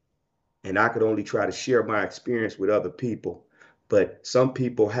at. And I could only try to share my experience with other people. But some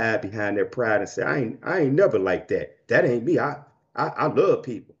people hide behind their pride and say, I ain't never like that. That ain't me. I love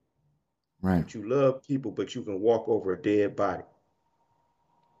people. Right. But you love people, but you can walk over a dead body.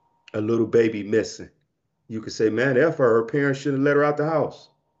 A little baby missing. You could say, man, F her parents shouldn't let her out the house.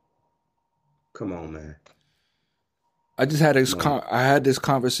 Come on, man. I just had I had this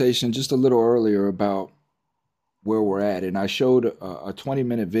conversation just a little earlier about where we're at, and I showed a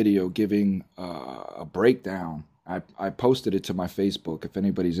 20-minute video giving a breakdown. I posted it to my Facebook. If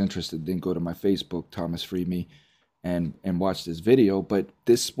anybody's interested, then go to my Facebook, Thomas Free Me, and watch this video. But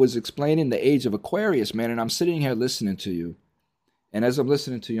this was explaining the age of Aquarius, man, and I'm sitting here listening to you. And as I'm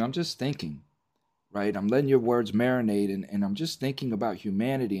listening to you, I'm just thinking, right? I'm letting your words marinate, and I'm just thinking about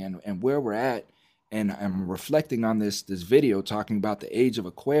humanity and where we're at. And I'm reflecting on this video talking about the age of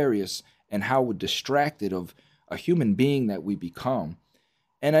Aquarius and how we're distracted of a human being that we become.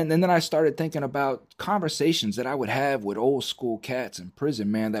 And then I started thinking about conversations that I would have with old school cats in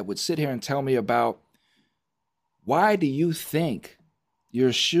prison, man, that would sit here and tell me about, why do you think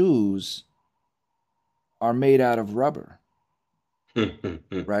your shoes are made out of rubber?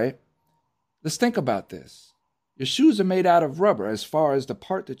 Right? Let's think about this. Your shoes are made out of rubber as far as the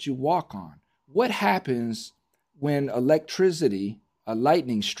part that you walk on. What happens when electricity, a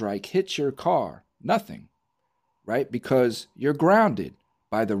lightning strike, hits your car? Nothing, right? Because you're grounded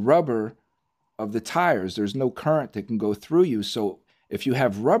by the rubber of the tires. There's no current that can go through you. So if you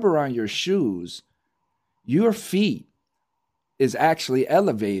have rubber on your shoes, your feet is actually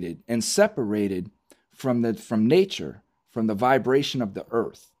elevated and separated from nature, from the vibration of the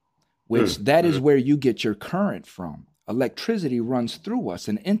earth, which that is where you get your current from. Electricity runs through us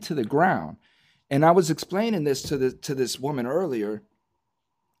and into the ground. And I was explaining this to this woman earlier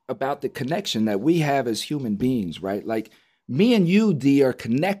about the connection that we have as human beings, right? Like me and you, D, are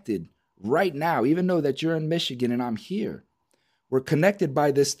connected right now, even though that you're in Michigan and I'm here. We're connected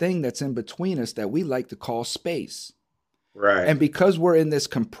by this thing that's in between us that we like to call space. Right. And because we're in this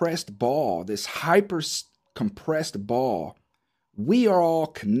compressed ball, this compressed ball, we are all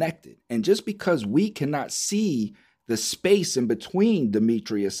connected. And just because we cannot see the space in between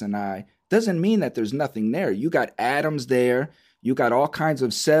Demetrius and I doesn't mean that there's nothing there. You got atoms there, you got all kinds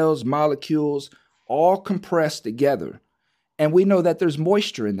of cells, molecules, all compressed together. And we know that there's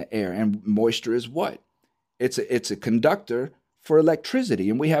moisture in the air. And moisture is what? It's a conductor for electricity,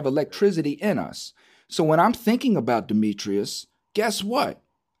 and we have electricity in us. So when I'm thinking about Demetrius, guess what?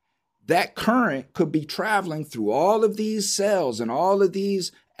 That current could be traveling through all of these cells and all of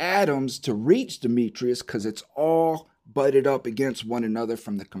these atoms to reach Demetrius, because it's all butted up against one another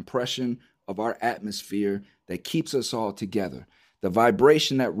from the compression of our atmosphere that keeps us all together. The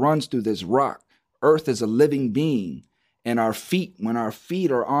vibration that runs through this rock. Earth is a living being. And our feet, when our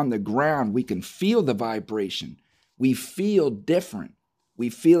feet are on the ground, we can feel the vibration. We feel different. We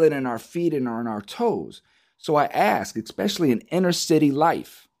feel it in our feet and on our toes. So I ask, especially in inner city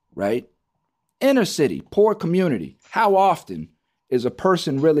life, right? Inner city, poor community. How often is a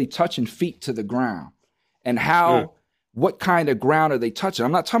person really touching feet to the ground? And what kind of ground are they touching?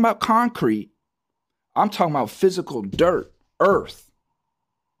 I'm not talking about concrete. I'm talking about physical dirt, earth.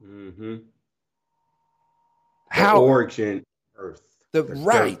 Mm-hmm. How origin earth.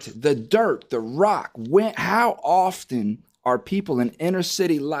 The dirt, the rock. How often are people in inner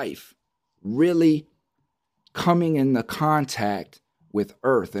city life really coming in the contact with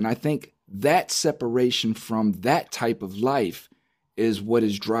earth? And I think that separation from that type of life is what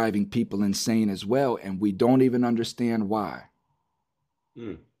is driving people insane as well. And we don't even understand why.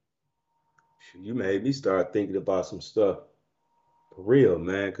 You made me start thinking about some stuff for real,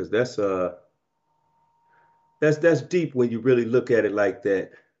 man, because that's deep when you really look at it like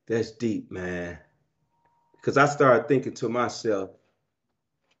that. That's deep, man. Because I started thinking to myself,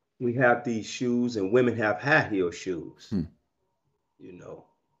 we have these shoes and women have high heel shoes,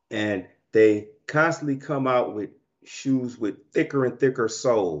 and they constantly come out with shoes with thicker and thicker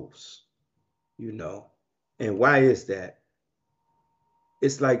soles, And why is that?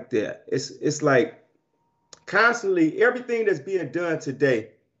 It's like that. It's like constantly everything that's being done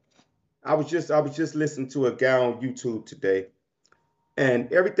today. I was just listening to a guy on YouTube today,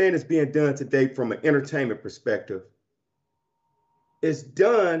 and everything that's being done today from an entertainment perspective is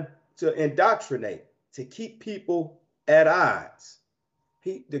done to indoctrinate, to keep people at odds.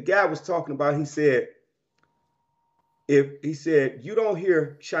 The guy was talking about, he said you don't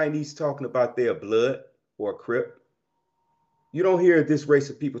hear Chinese talking about their blood or Crip. You don't hear this race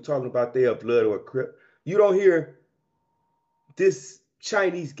of people talking about their blood or Crip. You don't hear this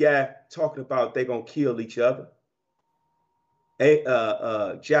Chinese guy talking about they're gonna kill each other.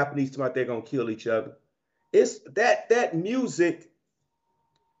 Japanese talking about they're gonna kill each other. It's that music,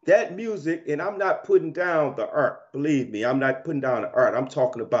 and I'm not putting down the art. Believe me, I'm not putting down the art. I'm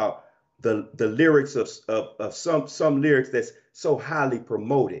talking about the lyrics of some lyrics that's so highly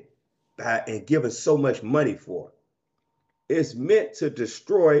promoted and given so much money for. It's meant to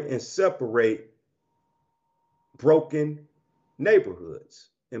destroy and separate broken neighborhoods,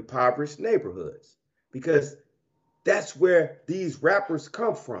 impoverished neighborhoods, because that's where these rappers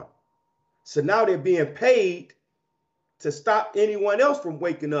come from. So now they're being paid to stop anyone else from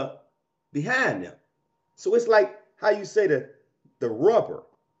waking up behind them. So it's like how you say the rubber.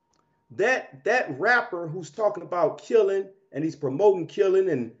 That rapper who's talking about killing and he's promoting killing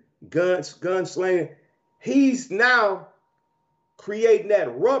and gunslinging, he's now creating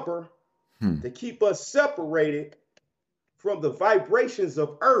that rubber to keep us separated from the vibrations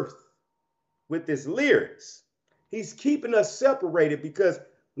of earth with his lyrics. He's keeping us separated because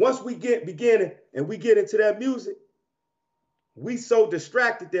once we get into that music, we so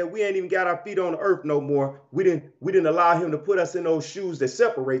distracted that we ain't even got our feet on the earth no more. We didn't allow him to put us in those shoes that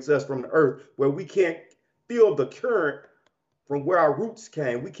separates us from the earth, where we can't feel the current from where our roots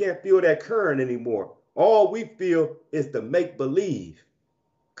came. We can't feel that current anymore. All we feel is the make-believe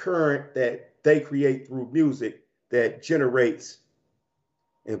current that they create through music that generates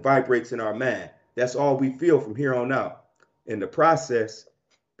and vibrates in our mind. That's all we feel from here on out. In the process,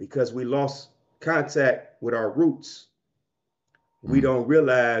 because we lost contact with our roots, we don't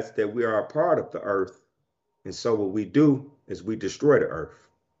realize that we are a part of the earth. And so what we do is we destroy the earth.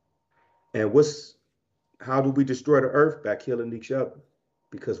 And how do we destroy the earth? By killing each other,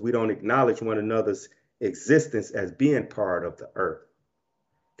 because we don't acknowledge one another's existence as being part of the earth.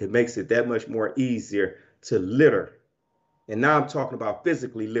 It makes it that much more easier to litter. And now I'm talking about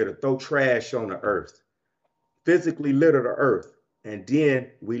physically litter, throw trash on the earth, physically litter the earth. And then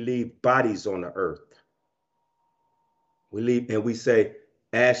we leave bodies on the earth. We leave and we say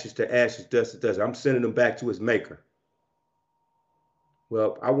ashes to ashes, dust to dust. I'm sending them back to his maker.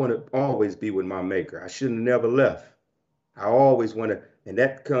 Well, I want to always be with my maker. I shouldn't have never left. I always want to, and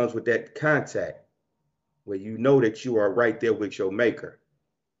that comes with that contact where you know that you are right there with your maker.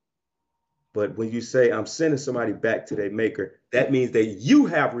 But when you say I'm sending somebody back to their maker, that means that you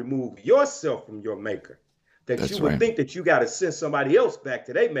have removed yourself from your maker. That That's you would right. think that you got to send somebody else back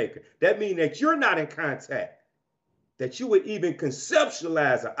to their maker. That means that you're not in contact. That you would even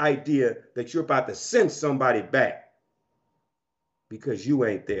conceptualize an idea that you're about to send somebody back because you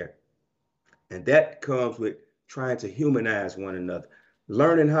ain't there. And that comes with trying to humanize one another,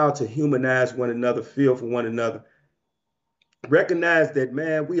 learning how to humanize one another, feel for one another. Recognize that,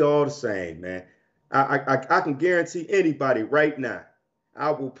 man, we all the same, man. I can guarantee anybody right now,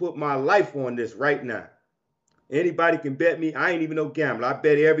 I will put my life on this right now. Anybody can bet me. I ain't even no gambler. I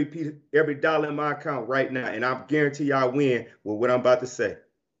bet every dollar in my account right now, and I guarantee you I win with what I'm about to say.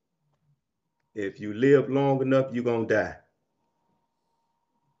 If you live long enough, you're going to die.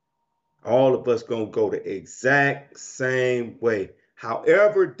 All of us going to go the exact same way.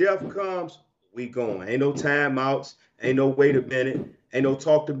 However death comes, we going. Ain't no timeouts. Ain't no wait a minute. Ain't no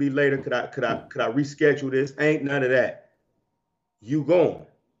talk to me later. Could I reschedule this? Ain't none of that. You going.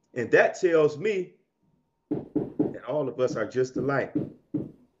 And that tells me that all of us are just alike.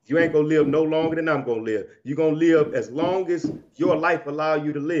 You ain't gonna live no longer than I'm gonna live. You're gonna live as long as your life allow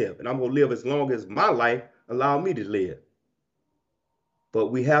you to live. And I'm gonna live as long as my life allow me to live. But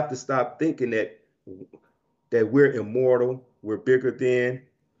we have to stop thinking that we're immortal, we're bigger than,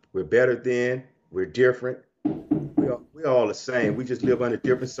 we're better than, we're different. We're all the same. We just live under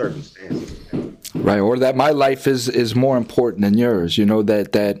different circumstances. Right, or that my life is more important than yours. You know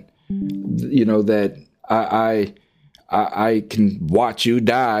that I can watch you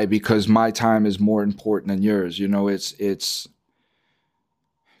die because my time is more important than yours. You know, it's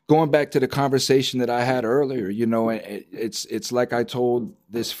going back to the conversation that I had earlier. You know, it's like I told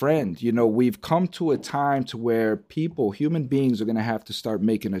this friend. You know, we've come to a time to where human beings, are going to have to start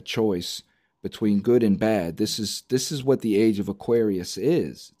making a choice between good and bad. This is what the age of Aquarius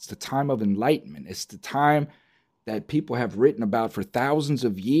is. It's the time of enlightenment. It's the time that people have written about for thousands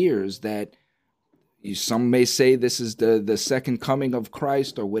of years, that some may say this is the second coming of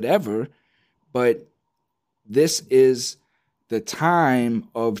Christ or whatever, but this is the time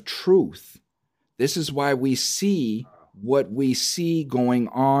of truth. This is why we see what we see going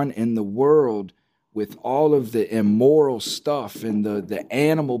on in the world with all of the immoral stuff and the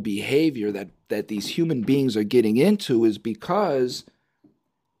animal behavior that these human beings are getting into, is because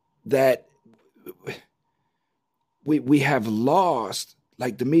that we have lost,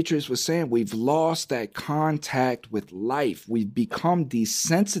 like Demetrius was saying, we've lost that contact with life. We've become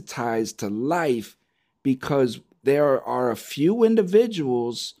desensitized to life because there are a few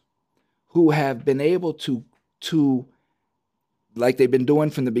individuals who have been able to like they've been doing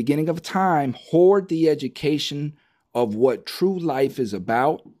from the beginning of time, hoard the education of what true life is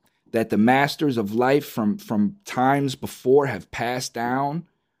about, that the masters of life from times before have passed down.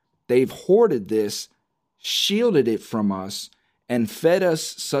 They've hoarded this, shielded it from us, and fed us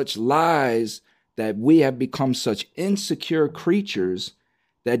such lies that we have become such insecure creatures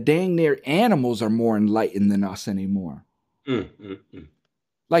that dang near animals are more enlightened than us anymore.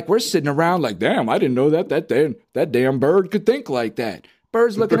 Like we're sitting around like, damn, I didn't know that damn bird could think like that.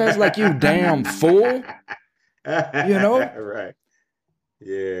 Bird's looking at us like, you damn fool. You know? Right.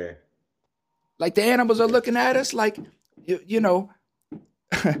 Yeah. Like the animals are looking at us like, you know,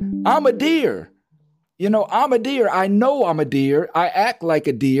 I'm a deer. You know, I'm a deer. I know I'm a deer. I act like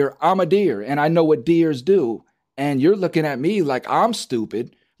a deer. I'm a deer. And I know what deers do. And you're looking at me like I'm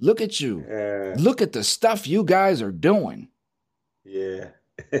stupid. Look at you. Look at the stuff you guys are doing. Yeah.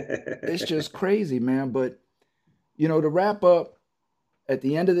 It's just crazy, man. But, you know, to wrap up, at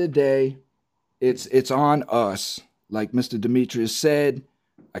the end of the day, it's on us. Like Mr. Demetrius said,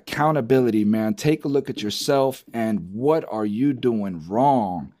 accountability, man. Take a look at yourself and what are you doing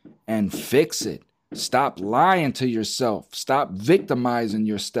wrong, and fix it. Stop lying to yourself. Stop victimizing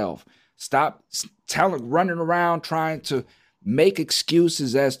yourself. Stop running around trying to make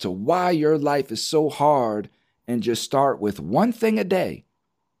excuses as to why your life is so hard, and just start with one thing a day.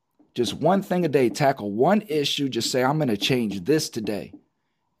 Just one thing a day. Tackle one issue. Just say, I'm going to change this today.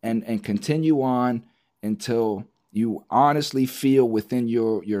 And continue on until you honestly feel within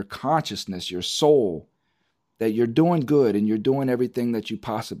your consciousness, your soul, that you're doing good and you're doing everything that you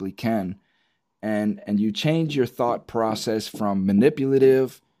possibly can. And you change your thought process from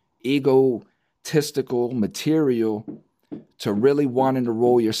manipulative, egotistical, material, to really wanting to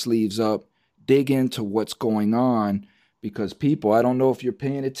roll your sleeves up, dig into what's going on. Because people, I don't know if you're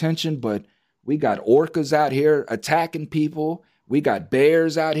paying attention, but we got orcas out here attacking people. We got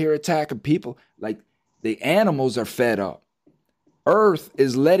bears out here attacking people. Like, the animals are fed up. Earth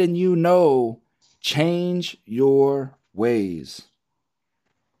is letting you know, change your ways.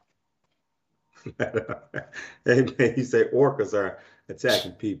 Hey, man, you say orcas are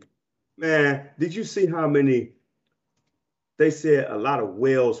attacking people. Man, did you see how many? They said a lot of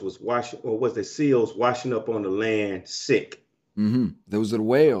whales was washing, or was it seals washing up on the land sick? Those are the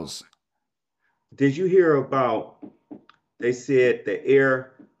whales. Did you hear about? They said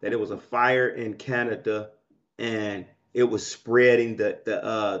that it was a fire in Canada, and it was spreading.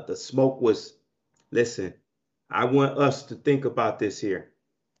 The smoke was. Listen, I want us to think about this here.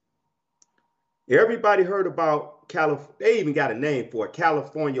 Everybody heard about California. They even got a name for it,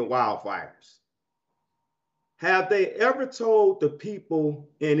 California wildfires. Have they ever told the people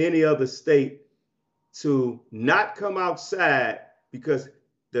in any other state to not come outside because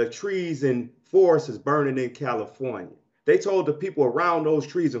the trees and forests is burning in California? They told the people around those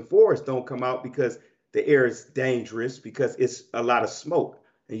trees and forests don't come out because the air is dangerous, because it's a lot of smoke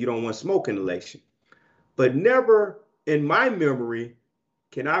and you don't want smoke inhalation. But never in my memory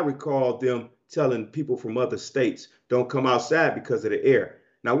can I recall them telling people from other states don't come outside because of the air.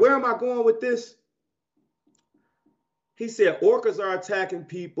 Now, where am I going with this? He said orcas are attacking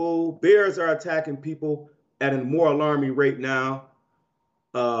people, bears are attacking people at a more alarming rate now.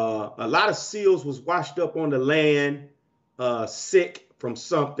 A lot of seals was washed up on the land, sick from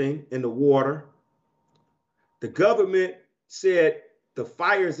something in the water. The government said the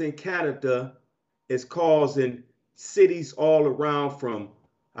fires in Canada is causing cities all around from,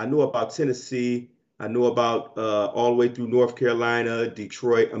 I know about Tennessee, I know about all the way through North Carolina,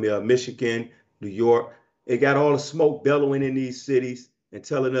 Detroit, Michigan, New York. It got all the smoke bellowing in these cities and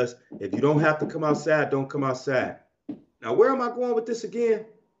telling us, if you don't have to come outside, don't come outside. Now, where am I going with this again?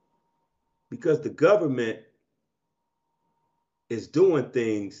 Because the government is doing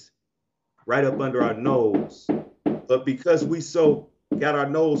things right up under our nose. But because we got our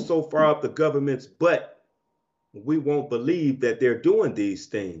nose so far up the government's butt, we won't believe that they're doing these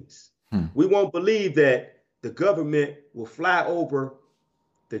things. We won't believe that the government will fly over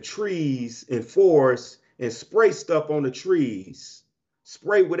the trees and forests and spray stuff on the trees,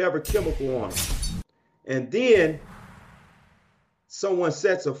 spray whatever chemical on them. And then someone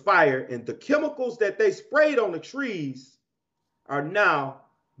sets a fire, and the chemicals that they sprayed on the trees are now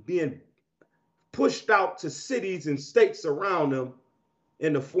being pushed out to cities and states around them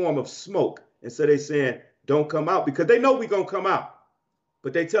in the form of smoke. And so they're saying, don't come out, because they know we're going to come out.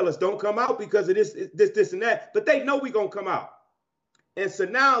 But they tell us don't come out because of this, and that. But they know we're going to come out. And so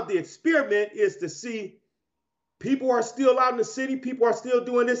now the experiment is to see, people are still out in the city. People are still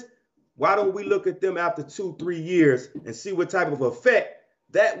doing this. Why don't we look at them after 2-3 years and see what type of effect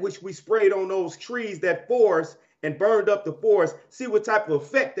that which we sprayed on those trees, that forest, and burned up the forest, see what type of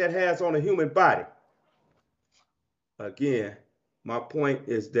effect that has on a human body. Again, my point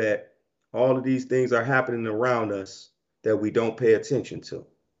is that all of these things are happening around us that we don't pay attention to.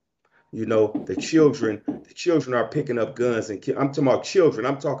 You know, the children are picking up guns and I'm talking about children.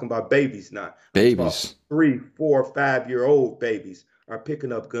 I'm talking about babies now. Babies. 3, 4, 5-year-old babies are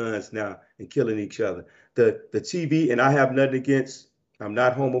picking up guns now and killing each other. The TV, and I have nothing against, I'm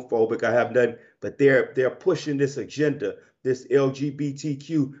not homophobic, I have nothing, but they're pushing this agenda, this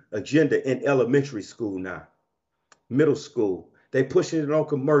LGBTQ agenda in elementary school now, middle school. They pushing it on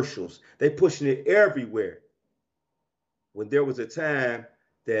commercials. They pushing it everywhere. When there was a time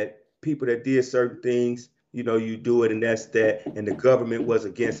that people that did certain things, you know, you do it and that's that, and the government was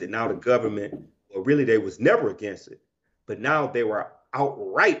against it. Now the government, well, really they was never against it, but now they were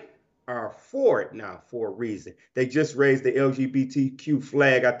outright are for it now for a reason. They just raised the LGBTQ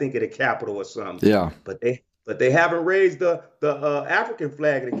flag, I think, at the Capitol or something. Yeah. But they haven't raised the African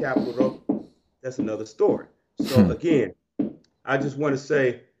flag at the Capitol though. That's another story. So again, I just want to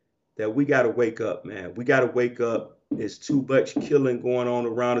say that we got to wake up, man. We got to wake up. It's too much killing going on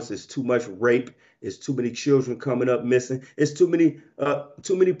around us. It's too much rape. It's too many children coming up missing. It's too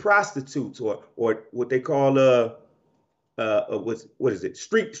many prostitutes or what they call what is it?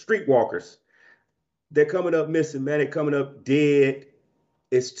 Street walkers. They're coming up missing, man. They're coming up dead.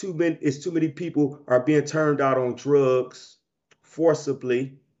 It's too many people are being turned out on drugs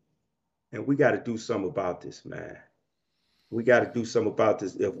forcibly, and we got to do something about this, man. We got to do something about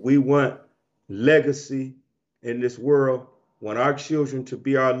this. If we want legacy in this world, want our children to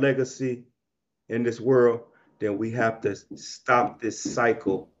be our legacy in this world, then we have to stop this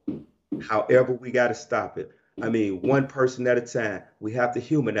cycle. However, we got to stop it. I mean, one person at a time. We have to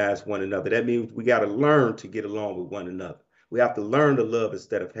humanize one another. That means we got to learn to get along with one another. We have to learn to love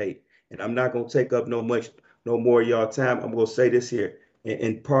instead of hate. And I'm not going to take up no much no more of y'all time. I'm going to say this here.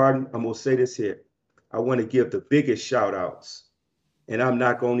 And pardon, I'm going to say this here. I want to give the biggest shout outs. And I'm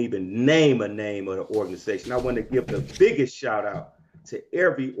not going to even name a name of the organization. I want to give the biggest shout out to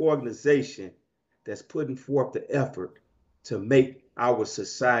every organization that's putting forth the effort to make our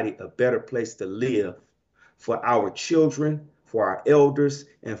society a better place to live for our children, for our elders,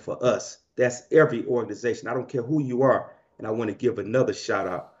 and for us. That's every organization. I don't care who you are. And I want to give another shout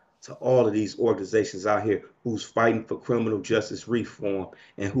out to all of these organizations out here who's fighting for criminal justice reform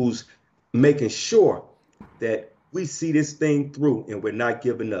and who's making sure that we see this thing through and we're not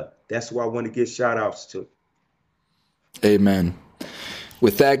giving up. That's who I want to give shout outs to. Amen.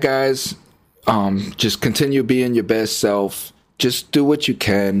 With that, guys, just continue being your best self. Just do what you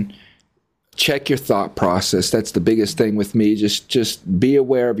can. Check your thought process. That's the biggest thing with me. Just be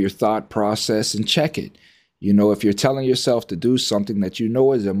aware of your thought process and check it. You know, if you're telling yourself to do something that you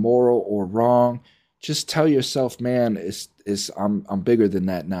know is immoral or wrong, just tell yourself, man, I'm bigger than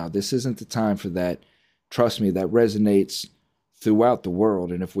that now. This isn't the time for that. Trust me, that resonates throughout the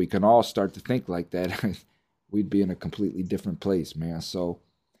world. And if we can all start to think like that, we'd be in a completely different place, man. So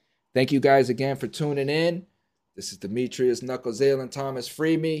thank you guys again for tuning in. This is Demetrius Knuckles and Thomas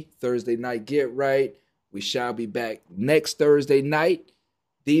Freeme. Thursday night, get right. We shall be back next Thursday night.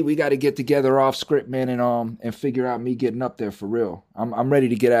 D, we got to get together off script, man, and figure out me getting up there for real. I'm ready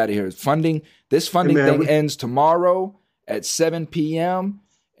to get out of here. This funding thing ends tomorrow at 7 p.m.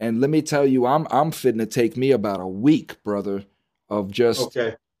 And let me tell you, I'm fitting to take me about a week, brother, of just.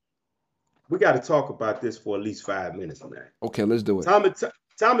 Okay. We got to talk about this for at least 5 minutes, man. Okay, let's do it.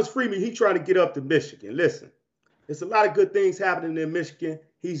 Thomas Freeme, he trying to get up to Michigan. Listen, there's a lot of good things happening in Michigan.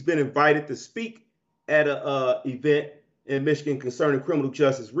 He's been invited to speak at an event in Michigan concerning criminal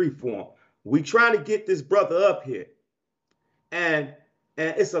justice reform. We trying to get this brother up here. And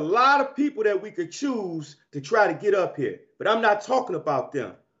it's a lot of people that we could choose to try to get up here. But I'm not talking about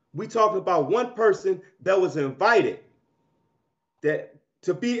them. We talking about one person that was invited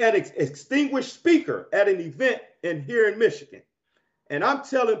to be an extinguished speaker at an event here in Michigan. And I'm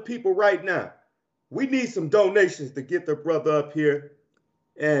telling people right now, we need some donations to get the brother up here.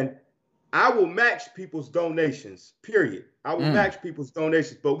 And I will match people's donations, period. I will match people's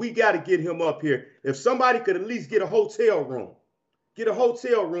donations, but we got to get him up here. If somebody could at least get a hotel room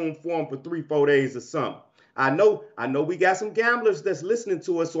for him for 3-4 days or something. I know we got some gamblers that's listening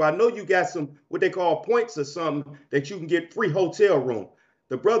to us, so I know you got some what they call points or something that you can get free hotel room.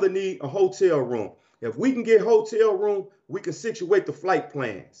 The brother need a hotel room. If we can get hotel room, we can situate the flight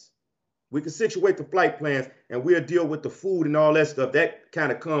plans. And we'll deal with the food and all that stuff. That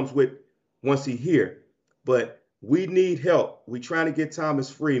kind of comes with once he here. But we need help. We trying to get Thomas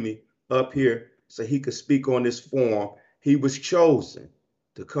Freeme up here so he could speak on this forum. He was chosen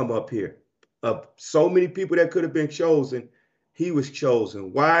to come up here. Of so many people that could have been chosen, he was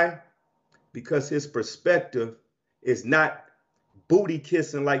chosen. Why? Because his perspective is not booty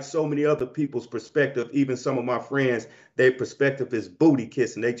kissing like so many other people's perspective. Even some of my friends, their perspective is booty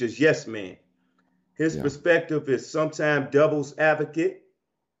kissing. They just yes man. His perspective is sometimes devil's advocate.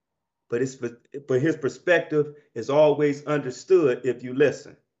 But his perspective is always understood if you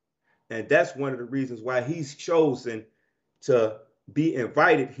listen. And that's one of the reasons why he's chosen to be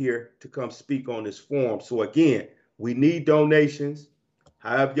invited here to come speak on this forum. So again, we need donations.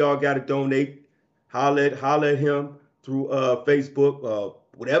 However y'all got to donate, holler at him through Facebook,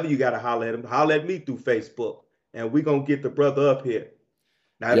 whatever you got to holler at him. Holler at me through Facebook. And we're going to get the brother up here.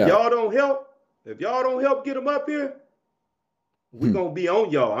 Now, if y'all don't help get him up here, we're going to be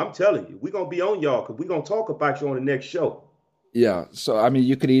on y'all. I'm telling you, we're going to be on y'all because we're going to talk about you on the next show. Yeah. So, I mean,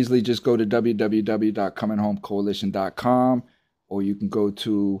 you could easily just go to www.cominghomecoalition.com or you can go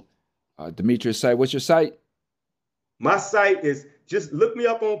to Demetrius' site. What's your site? My site is just look me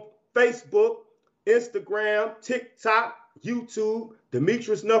up on Facebook, Instagram, TikTok, YouTube,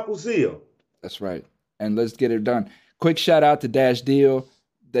 Demetrius Knuckles Zeal. That's right. And let's get it done. Quick shout out to Dash Deal.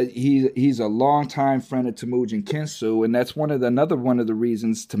 That he's a longtime friend of Temujin Kinsu, and that's another one of the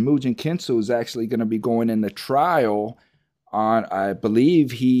reasons Temujin Kinsu is actually going to be going in the trial on. I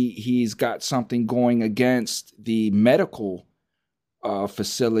believe he's got something going against the medical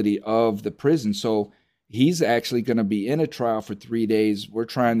facility of the prison, so he's actually going to be in a trial for 3 days. We're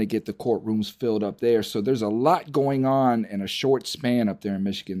trying to get the courtrooms filled up there, so there's a lot going on in a short span up there in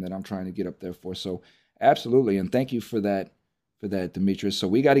Michigan that I'm trying to get up there for. So absolutely, and thank you for that, Demetrius. So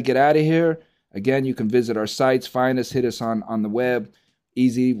we got to get out of here. Again, you can visit our sites, find us, hit us on the web.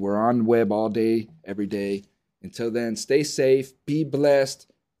 Easy. We're on the web all day, every day. Until then, stay safe. Be blessed.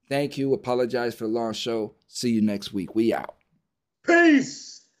 Thank you. Apologize for the long show. See you next week. We out. Peace.